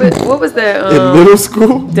 You don't remember what was that? In middle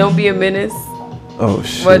school? Don't be a menace Oh,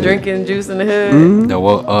 shit. while drinking juice in the hood. Mm-hmm. The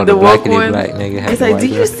woke woke blackity one. black nigga had It's the like, white do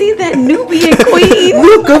you dress. see that Nubian queen?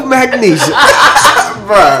 Look of magnesia.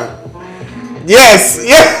 Bruh. Yes,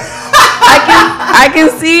 yes. I can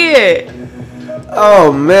see it.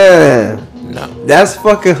 Oh, man. No. That's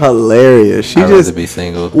fucking hilarious. She I'd just rather be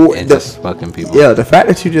single Well, and the- just fucking people. Yeah, the fact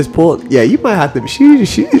that you just pulled, yeah, you might have to be.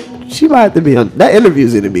 She might have to be on. That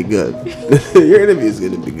interview's gonna be good. Your interview's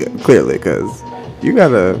gonna be good, clearly, because you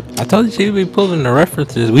gotta. I told you she'd be pulling the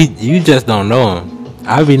references. You just don't know them.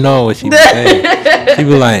 I be knowing what she be saying. She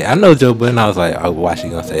be like, I know Joe Budden. I was like, oh, why she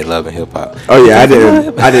gonna say Love and Hip Hop? Oh yeah, I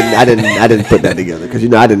didn't put that together because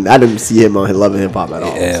I didn't see him on Love and Hip Hop at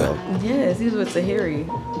all. Yeah. So. Yes, he was with Tahiri.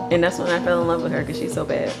 And that's when I fell in love with her because she's so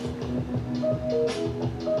bad.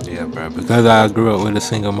 Yeah, bro. Because I grew up with a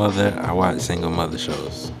single mother, I watch single mother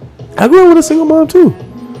shows. I grew up with a single mom too.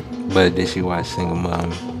 But did she watch single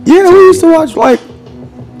mom? Yeah, we used to watch what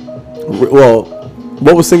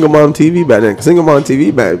was single mom TV back then? 'Cause single mom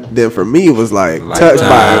TV back then for me was like Touched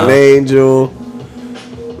by an Angel,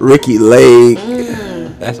 Ricky Lake.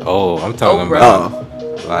 That's old. I'm talking Oprah.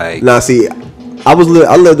 about like Now see, I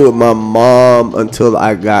lived with my mom until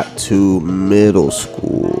I got to middle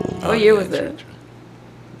school. What year was that?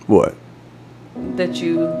 What? That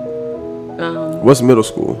you, What's middle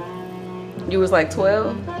school? you was like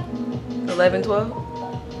 12? 11, 12?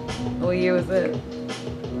 What year was that?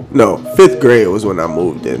 No, 5th grade was when I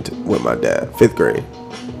moved in with my dad. 5th grade.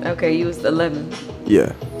 Okay, you was 11.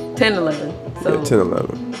 Yeah. 10, 11. So, Yeah, 10,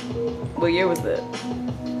 11. what year was that?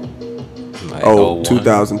 like Oh, 01.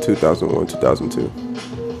 2000, 2001, 2002.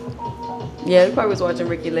 Yeah, we probably was watching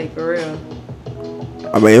Ricky Lake for real.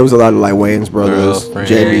 I mean, it was a lot of like Wayne's Brothers, Girlfriend,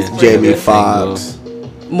 Jamie Living Foxx.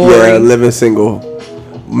 Maury. Yeah, Living Single.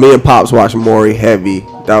 Me and Pops watched Maury heavy.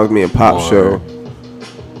 That was me and Pops' show.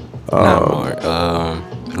 Not more.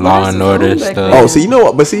 Law and Order stuff. Oh, see, you know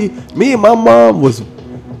what? But see, me and my mom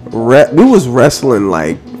we was wrestling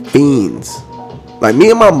like fiends. Like me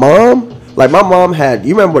and my mom, like my mom had.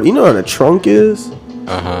 You remember? You know what a trunk is?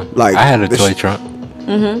 Like I had a toy trunk.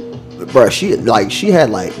 Bro, she had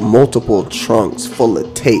like multiple trunks full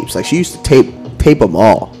of tapes. Like she used to tape them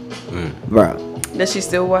all. Bro. Does she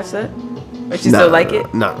still watch that? Or she still like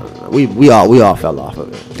it? Nah. We all fell off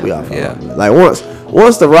of it. We all fell off of it. Like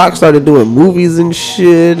once The Rock started doing movies and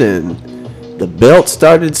shit, and the belt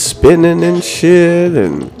started spinning and shit,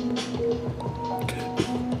 and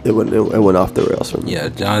it went off the rails for me. Yeah,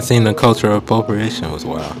 John Cena cultural appropriation was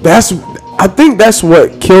wild. I think that's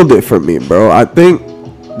what killed it for me, bro. I think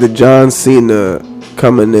the John Cena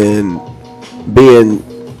coming in being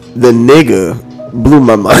the nigga blew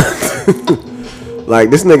my mind. Like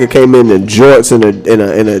this nigga came in jorts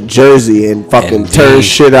in a jersey and fucking turned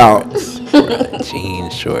shit out. Jean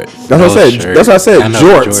shorts. That's what I said. That's what I said.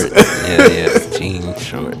 Jorts. Yeah, jean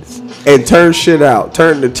shorts. And turned shit out.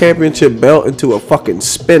 Turned the championship belt into a fucking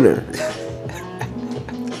spinner.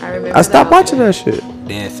 I remember. I stopped watching that shit.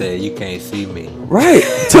 Then said you can't see me. Right.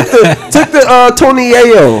 Took the Tony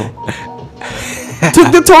Yayo.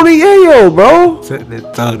 Took the Tony Yayo, bro. Took the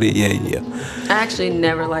Tony Yayo. I actually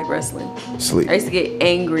never liked wrestling. Sleep. I used to get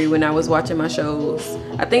angry when I was watching my shows.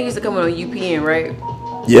 I think it used to come on UPN, right?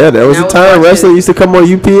 Yeah, there was a time wrestling used to come on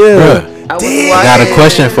UPN. Bruh, I got a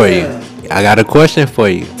question for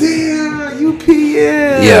you. Damn,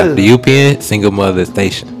 UPN. Yeah, the UPN single mother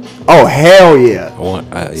station. Oh hell yeah.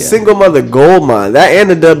 Yeah. Single mother gold mine. That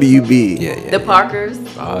and the WB. Yeah. The Parkers.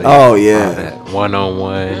 Oh yeah. One on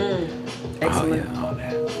one. Excellent. All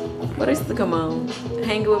that. What used to come on?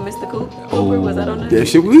 Hanging with Mr. Cooper. Was that on that? Yeah,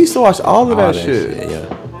 shit. We used to watch all of that shit. Yeah.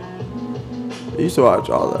 We used to watch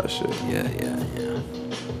all that shit. Yeah.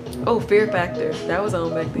 Oh, Fear Factor. That was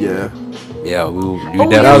on back then. Yeah, you that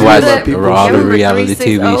definitely was watched people all the show. reality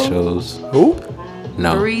 360? TV shows. Who?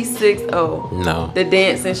 No. 360. No. The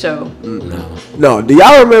dancing show. No. Do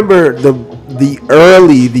y'all remember the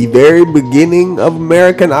very beginning of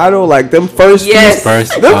American Idol? Like them first Yes.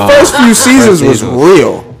 first few seasons was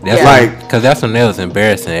real. That's because that's when they was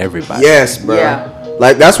embarrassing everybody. Yes, bro. Yeah.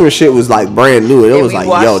 Like that's when shit was like brand new. It was like,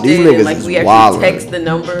 yo, these niggas like, is we wild. actually text the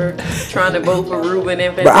number, trying to vote for Ruben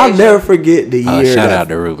and Fantasia. But I'll never forget the year. Shout out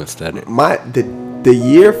to Ruben Studdard. The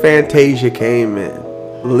year Fantasia came in,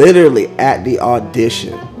 literally at the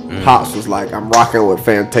audition, Pops was like, "I'm rocking with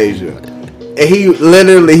Fantasia," and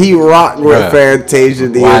he rocked with Fantasia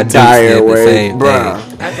the entire way, bro.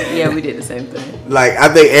 We did the same thing. Like I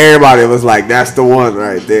think everybody was like, "That's the one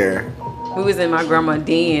right there." We was in my grandma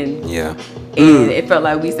den. Yeah. And it felt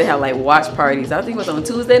like we used to have like watch parties. I think it was on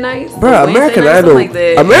Tuesday nights. Bro, American Idol. Like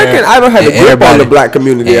that. American Idol had a grip on the black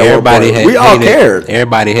community. We all cared.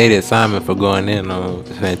 Everybody hated Simon for going in on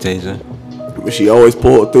Fantasia. But she always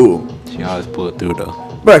pulled through. She always pulled through though.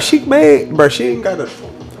 Bro, she ain't got a.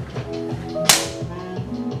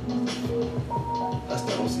 That's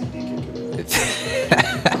the OCD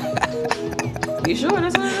kicking. You sure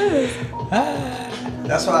that's what it is?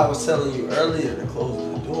 That's why I was telling you earlier to close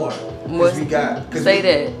the door. Say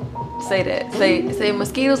that. Say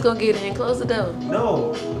mosquitoes gonna get in. Close the door.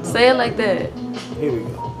 No. Say it like that. Here we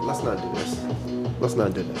go. Let's not do this. Let's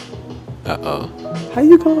not do that. How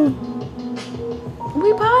you going?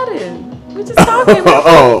 We potting. We just talking.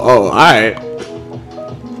 All right.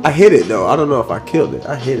 I hit it though. I don't know if I killed it.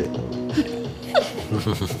 I hit it.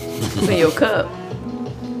 It's in your cup.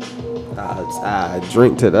 I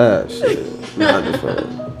drink to that shit. Nah, just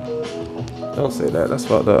fine. Don't say that. That's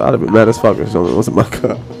fucked up. I'd have been mad as fuck if someone was in my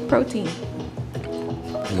cup. Protein.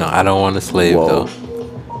 No, I don't want a slave though.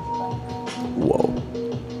 Whoa.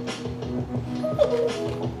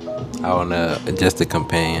 I want just a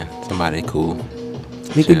companion. Somebody cool.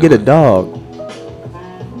 He could get a dog.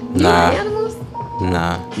 Nah. Animals?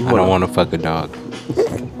 Nah. I don't want to fuck a dog.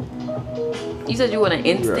 You said you want an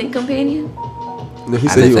instant companion? No,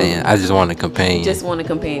 I just want a companion. Just want a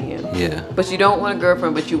companion. Yeah. But you don't want a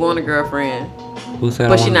girlfriend, but you want a girlfriend. Who said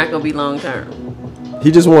But she's not going to be long term.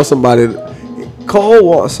 He just wants somebody. Cole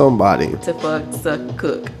wants somebody. To fuck, suck,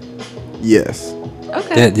 cook. Yes.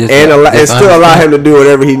 Okay. And still allow him to do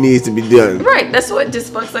whatever he needs to be done. Right. That's what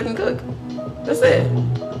just fuck, suck, and cook. That's it.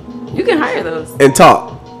 You can hire those. And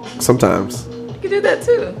talk. Sometimes. You can do that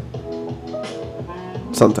too.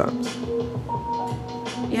 Sometimes.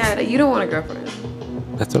 Yeah, you don't want a girlfriend.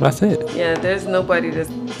 That's what I said. Yeah, there's nobody that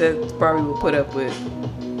probably will put up with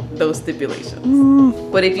those stipulations.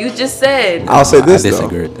 But if you just said, I'll say this. I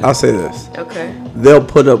disagree with that. I'll say this. Okay. They'll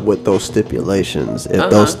put up with those stipulations if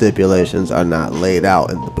those stipulations are not laid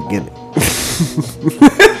out in the beginning.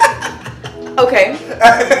 Okay.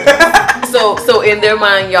 So in their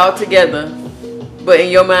mind, y'all together, but in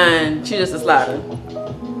your mind, she just a slider.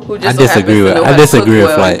 Who just I disagree with. I disagree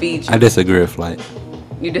with Flight. I disagree with Flight.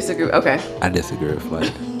 You disagree? Okay. I disagree with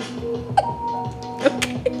Flight.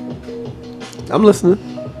 Okay. I'm listening.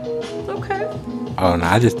 Okay. Oh no,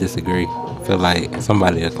 I just disagree. I feel like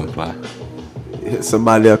somebody will comply.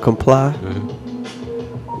 Somebody will comply.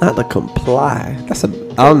 Mm-hmm. Not to comply. That's a.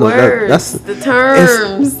 I don't know. That's the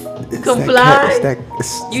terms. It's comply.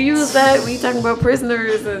 It's you use that when you talking about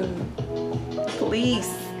prisoners and police.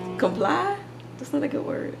 Comply. That's not a good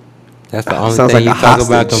word. That's the only sounds thing like you a talk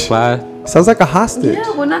hostage. about. Comply. Sounds like a hostage.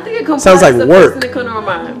 Yeah, when I think of comply, sounds like it's the work. first thing that come to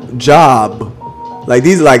my mind. Job. Like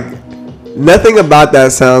these, like nothing about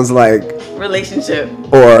that sounds like relationship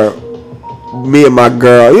or me and my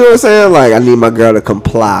girl. You know what I'm saying? Like I need my girl to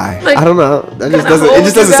comply. Like, I don't know. That just doesn't. It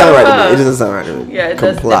just doesn't sound right to me. It just doesn't sound right to me. Yeah, it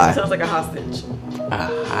comply. does. Sounds like a hostage.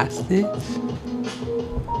 A hostage?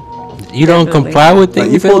 You don't comply with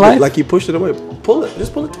things like you in life? Like you pushed it away. Pull it.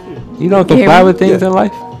 Just pull it to you. You don't comply with things in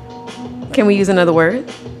life? Can we use another word?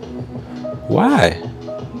 Why?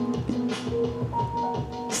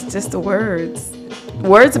 It's just the words.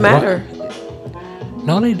 Words matter. What?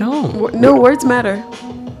 No, they don't. No, words matter.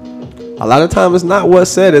 A lot of times it's not what's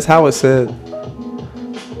said, it's how it's said.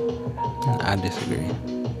 I disagree.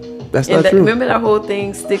 That's not true. Remember that whole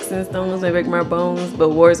thing, sticks and stones may break my bones, but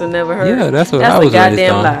words will never hurt? Yeah, that's what I was That's a raised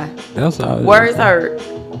goddamn on. lie. That's what I was Words raised on.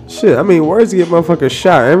 hurt. Shit, I mean, words get motherfuckers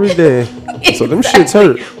shot every day. So them shits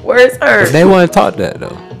hurt. Words hurt. But they weren't taught that,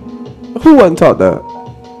 though. Who wasn't taught that?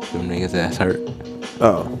 Them niggas ass hurt.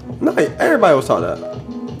 Oh. No, everybody was taught that.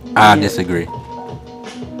 I disagree.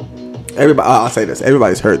 Everybody, I'll say this.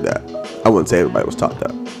 Everybody's heard that. I wouldn't say everybody was taught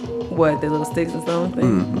that. What, the little sticks and stones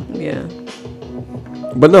thing? Mm-hmm.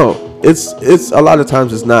 Yeah. But no, it's a lot of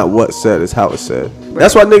times it's not what's said, it's how it's said. Right.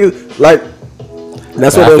 That's why niggas, like,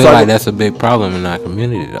 that's what I they was feel like talking. that's a big problem in our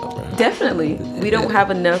community, though, bro. Definitely. We don't have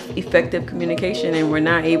enough effective communication and we're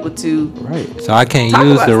not able to. Right. So I can't Talk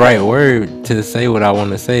use about the right stuff. word to say what I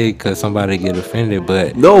want to say because somebody get offended.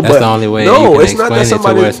 But No, that's but- the only way no, you can it's not that explain it to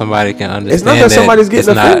somebody- where somebody can understand. It's not that somebody's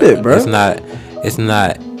getting offended, bro. It's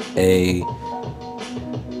not a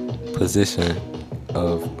position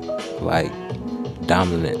of like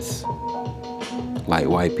dominance like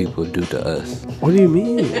white people do to us. What do you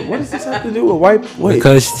mean? What does this have to do with white? Wait.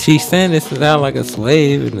 Because she's saying it's sound like a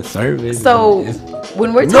slave in the service. So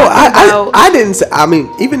when we're talking No, about. I didn't say. I mean,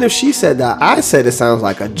 even if she said that, I said it sounds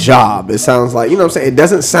like a job. It sounds like, you know what I'm saying. It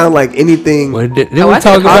doesn't sound like anything. What did Oh, we I talked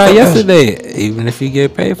said about awesome. yesterday? Even if you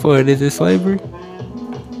get paid for it, is it slavery?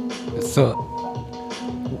 So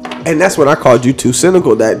And that's when I called you too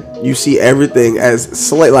cynical that you see everything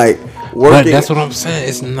as like but working. that's what I'm saying.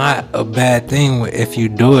 It's not a bad thing if you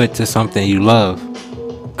do it to something you love.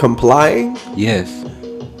 complying. Yes.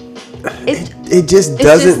 It just It's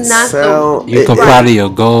doesn't just not the- sound. You comply to your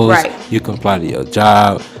goals. Right. You comply to your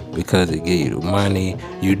job because it gives you the money.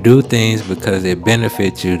 You do things because it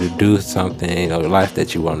benefits you to do something in your life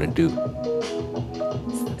that you want to do.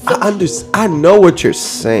 I know what you're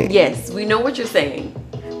saying. Yes, we know what you're saying.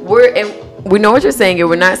 We know what you're saying, and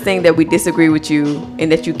we're not saying that we disagree with you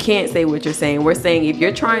and that you can't say what you're saying. We're saying if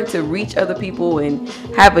you're trying to reach other people and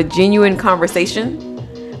have a genuine conversation,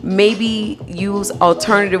 maybe use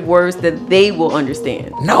alternative words that they will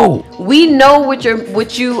understand. No. We know what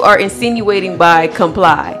you are insinuating by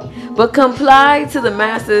comply, but comply to the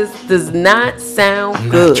masses does not sound I'm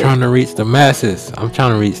good. not trying to reach the masses. I'm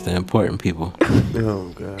trying to reach the important people. Oh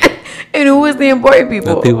god. And who is the important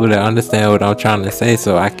people? The people that understand what I'm trying to say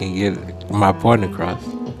so I can get my point across.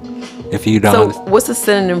 If you don't So understand. what's a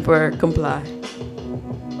synonym for comply?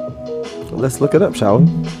 Let's look it up, shall we?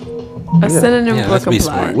 A synonym Yeah, for let's be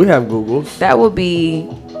comply. smart. We have Googles. That would be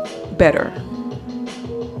better.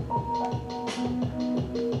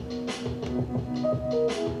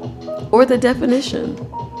 Or the definition.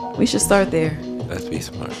 We should start there. Let's be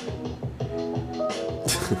smart.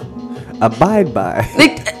 Abide by.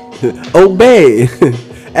 Obey.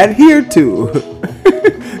 Adhere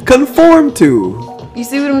to. Conform to. You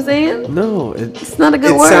see what I'm saying? No, It's not a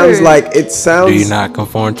good word. It sounds. Do you not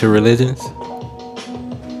conform to religions?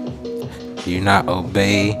 Do you not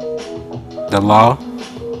obey the law?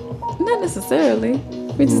 Not necessarily.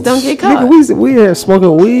 We just don't get caught. Nigga, we here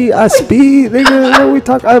smoking weed. I speed, nigga. What we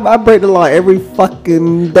talk? I break the law every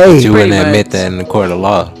fucking day. You wouldn't Pretty admit much. that in the court of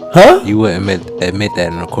law. Huh? You wouldn't admit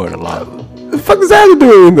that in the court of law. fuck does that have to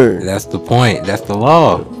do with anything? That's the point. That's the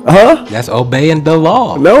law. Huh? That's obeying the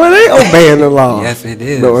law. No, it ain't obeying the law. Yes, it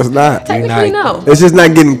is. No, it's not. Technically, no. It's just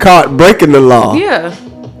not getting caught breaking the law. Yeah.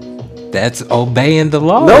 That's obeying the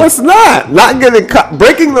law. No, it's not. Not getting caught.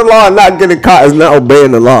 Breaking the law and not getting caught is not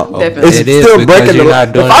obeying the law. Definitely. It's It is still because breaking the you're law.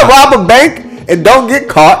 not doing If I it. rob a bank and don't get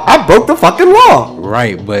caught, I broke the fucking law.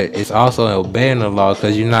 Right, but it's also obeying the law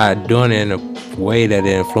because you're not doing it in a way that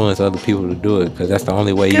it influence other people to do it. Because that's the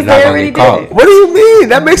only way you're not gonna get caught. What do you mean?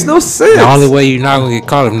 That makes no sense. The only way you're not gonna get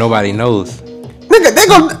caught if nobody knows. Nigga,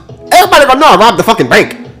 everybody gonna know I robbed the fucking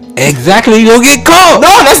bank. Exactly, you gonna get caught.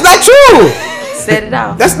 No, that's not true. Set it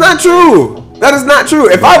out. That's not true. That is not true.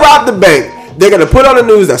 If I rob the bank, they're gonna put on the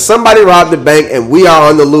news that somebody robbed the bank and we are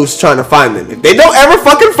on the loose trying to find them. If they don't ever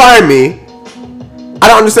fucking find me, I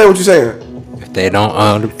don't understand what you're saying. If they don't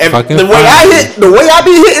fucking the way I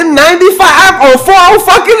be hitting 95 on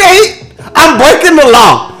 408, I'm breaking the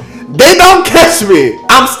law. They don't catch me,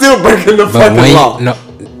 I'm still breaking the fucking law.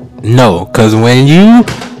 No, because when you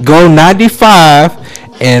go 95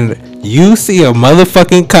 and you see a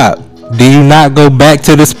motherfucking cop, do you not go back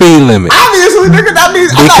to the speed limit? Obviously, nigga, that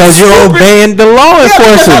means because you're obeying the law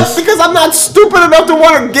enforcers. Because I'm not stupid enough to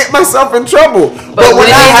want to get myself in trouble. But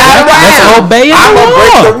when I have that's obeying the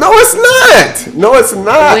law. No, it's not. No, it's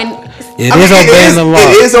not. It is obeying the law.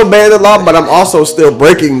 It is obeying the law, but I'm also still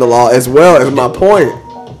breaking the law as well. Is my point.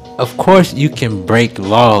 Of course, you can break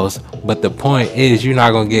laws, but the point is you're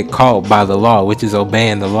not gonna get caught by the law, which is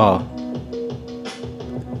obeying the law.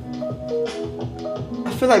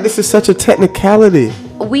 I feel like this is such a technicality.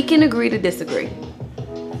 We can agree to disagree,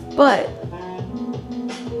 but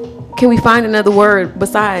can we find another word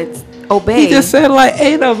besides obey? He just said like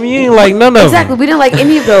 8 of them. You ain't like none of them. Exactly. We didn't like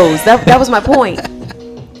any of those. That was my point.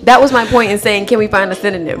 That was my point in saying, can we find a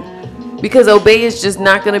synonym? Because obey is just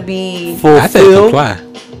not going to be... I said comply.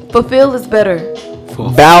 Fulfill is better.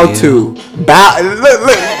 Fulfill. Bow to.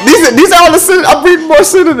 Look. These are all the synonyms. I'm reading more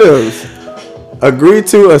synonyms. Agree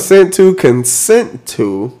to, assent to, consent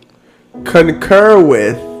to, concur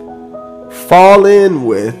with, fall in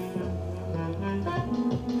with,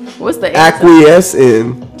 what's the acquiesce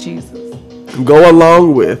in, Jesus, go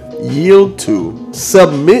along with, yield to,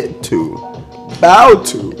 submit to, bow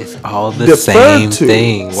to, it's all the defer same to,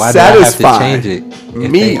 thing. Why satisfy, do I have to change it? If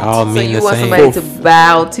meet. they all mean so you the want same. somebody to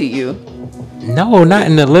bow to you? No, not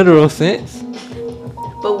in the literal sense.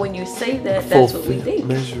 But when you say that, that's what we think,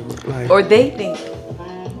 or they think.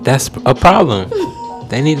 That's a problem.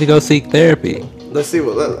 They need to go seek therapy. Let's see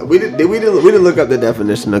what we didn't look up the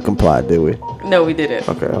definition of comply, did we? No, we didn't.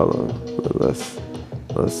 Okay, hold on.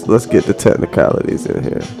 Let's get the technicalities in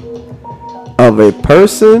here. Of a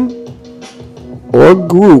person or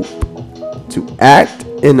group to act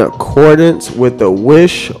in accordance with a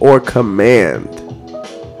wish or command.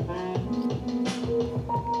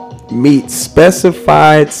 Meet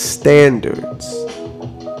specified standards.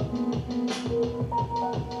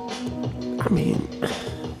 I mean,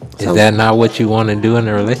 is that not what you want to do in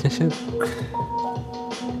a relationship?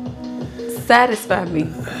 Satisfy me.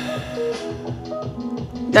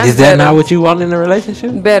 Is that not what you want in a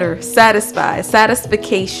relationship? Better.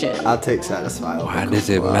 Satisfaction. I'll take satisfy. Why does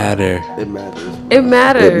it matter? It matters. It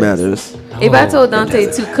matters. It matters. If I told Dante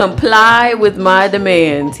to comply with my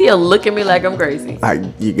demands, he'll look at me like I'm crazy.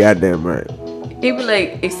 You goddamn right. He'd be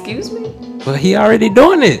like, "Excuse me?" But he already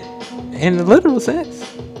doing it in the literal sense.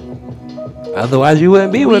 Otherwise, you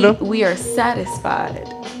wouldn't be with him. We are satisfied.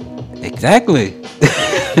 Exactly.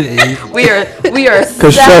 we are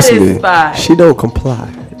Cause trust me, satisfied. she don't comply.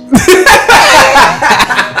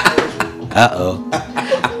 Uh-oh.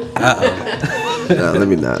 No, let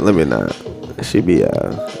me not.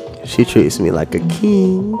 She treats me like a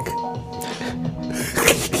king.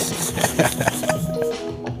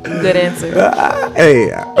 Good answer.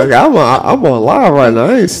 Hey, okay, I'm on live right now.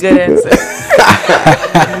 I ain't stupid. Good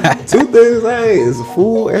answer. Two things I ain't is a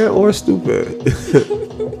fool and or stupid.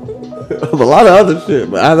 A lot of other shit,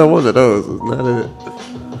 but either one of those is not it.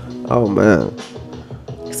 Oh man.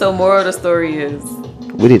 So moral of the story is,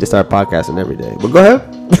 we need to start podcasting every day. But go ahead.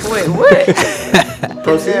 Wait, what?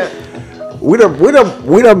 Proceed. We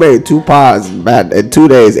done made 2 pods in 2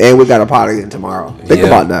 days, and we got a pod again tomorrow. Think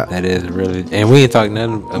about that. That is really, and we ain't talking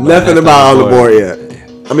nothing about on the board yet.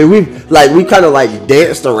 I mean, we kind of like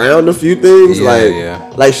danced around a few things,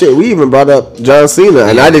 like shit. We even brought up John Cena,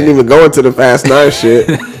 and I didn't even go into the Fast 9 shit.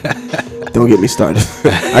 Don't get me started.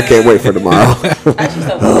 I can't wait for tomorrow.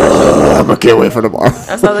 I can't wait for tomorrow.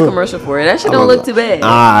 I saw the commercial for it. That shit don't look too bad.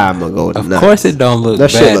 I'm gonna go with Of course it don't look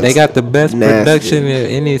bad. They got the best production in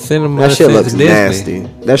any cinema. That shit looks nasty.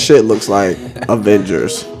 That shit looks like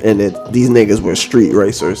Avengers, and these niggas were street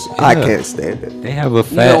racers. Yeah. I can't stand it. They have a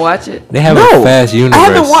fast. You don't watch it? They have a fast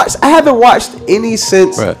universe. I haven't watched any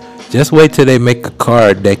since. Bruh, just wait till they make a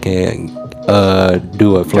car that can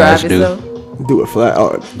do a Flash do. Do it flat.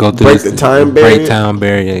 Go through break the time barrier. Break time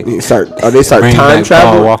barrier. They start time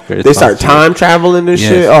traveling. They start time traveling and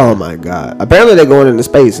shit. Oh my god! Apparently they're going into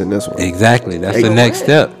space in this one. Exactly. That's the next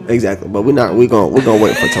step. Exactly. But we're gonna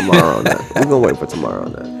wait for tomorrow on that. We're gonna wait for tomorrow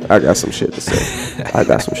on that. I got some shit to say. I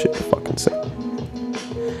got some shit to fucking say.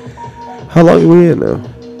 How long are we in now?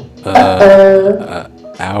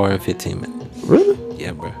 Hour and 15 minutes. Really?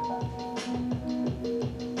 Yeah, bro.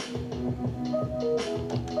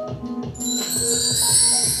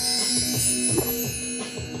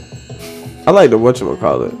 I like the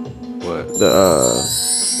whatchamacallit. What? The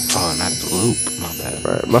Oh, not the loop. My bad.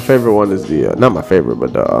 Right. My favorite one is the not my favorite,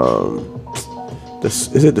 but the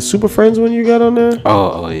is it the Super Friends one you got on there?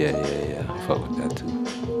 Oh yeah. I fuck with that too.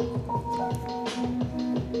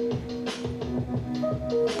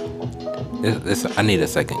 I need a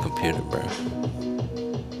second computer, bro.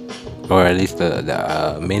 Or at least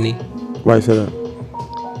the mini. Why you say that?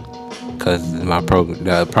 Cause the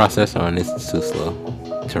processor on this is too slow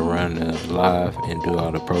to run live and do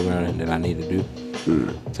all the programming that I need to do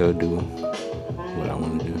to do what I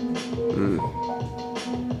want to do.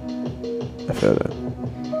 I feel that.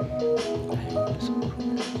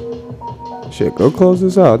 Shit, go close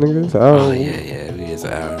this out, nigga. It's an hour. Oh yeah, it is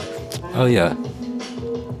an hour. Oh yeah.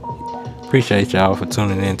 Appreciate y'all for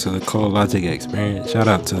tuning in to the Cold Logic Experience. Shout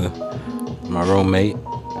out to my roommate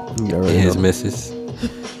and his missus.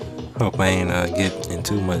 Hope I ain't getting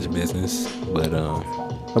too much business, but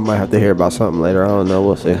I might have to hear about something later. I don't know.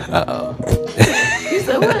 We'll see. You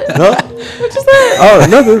said what? Huh? What you said? Oh,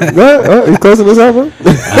 nothing. What? You closing this out, bro?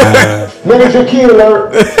 Niggas your key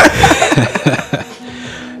alert.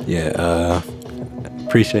 Yeah.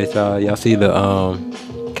 Appreciate y'all. Y'all see the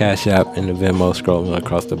Cash App and the Venmo scrolling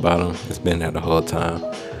across the bottom. It's been there the whole time.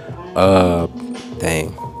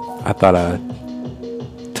 Dang. I thought I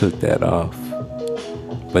took that off.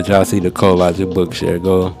 But y'all see the Cold Logic book share.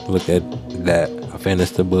 Go look at that. I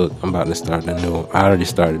finished the book. I'm about to start the new one. I already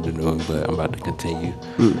started the new one, but I'm about to continue.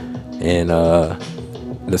 And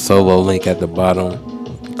the solo link at the bottom,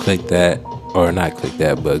 click that. Or not click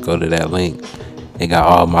that, but go to that link. It got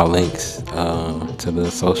all my links to the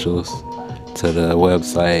socials, to the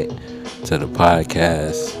website, to the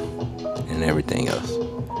podcast, and everything else.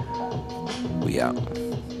 We out.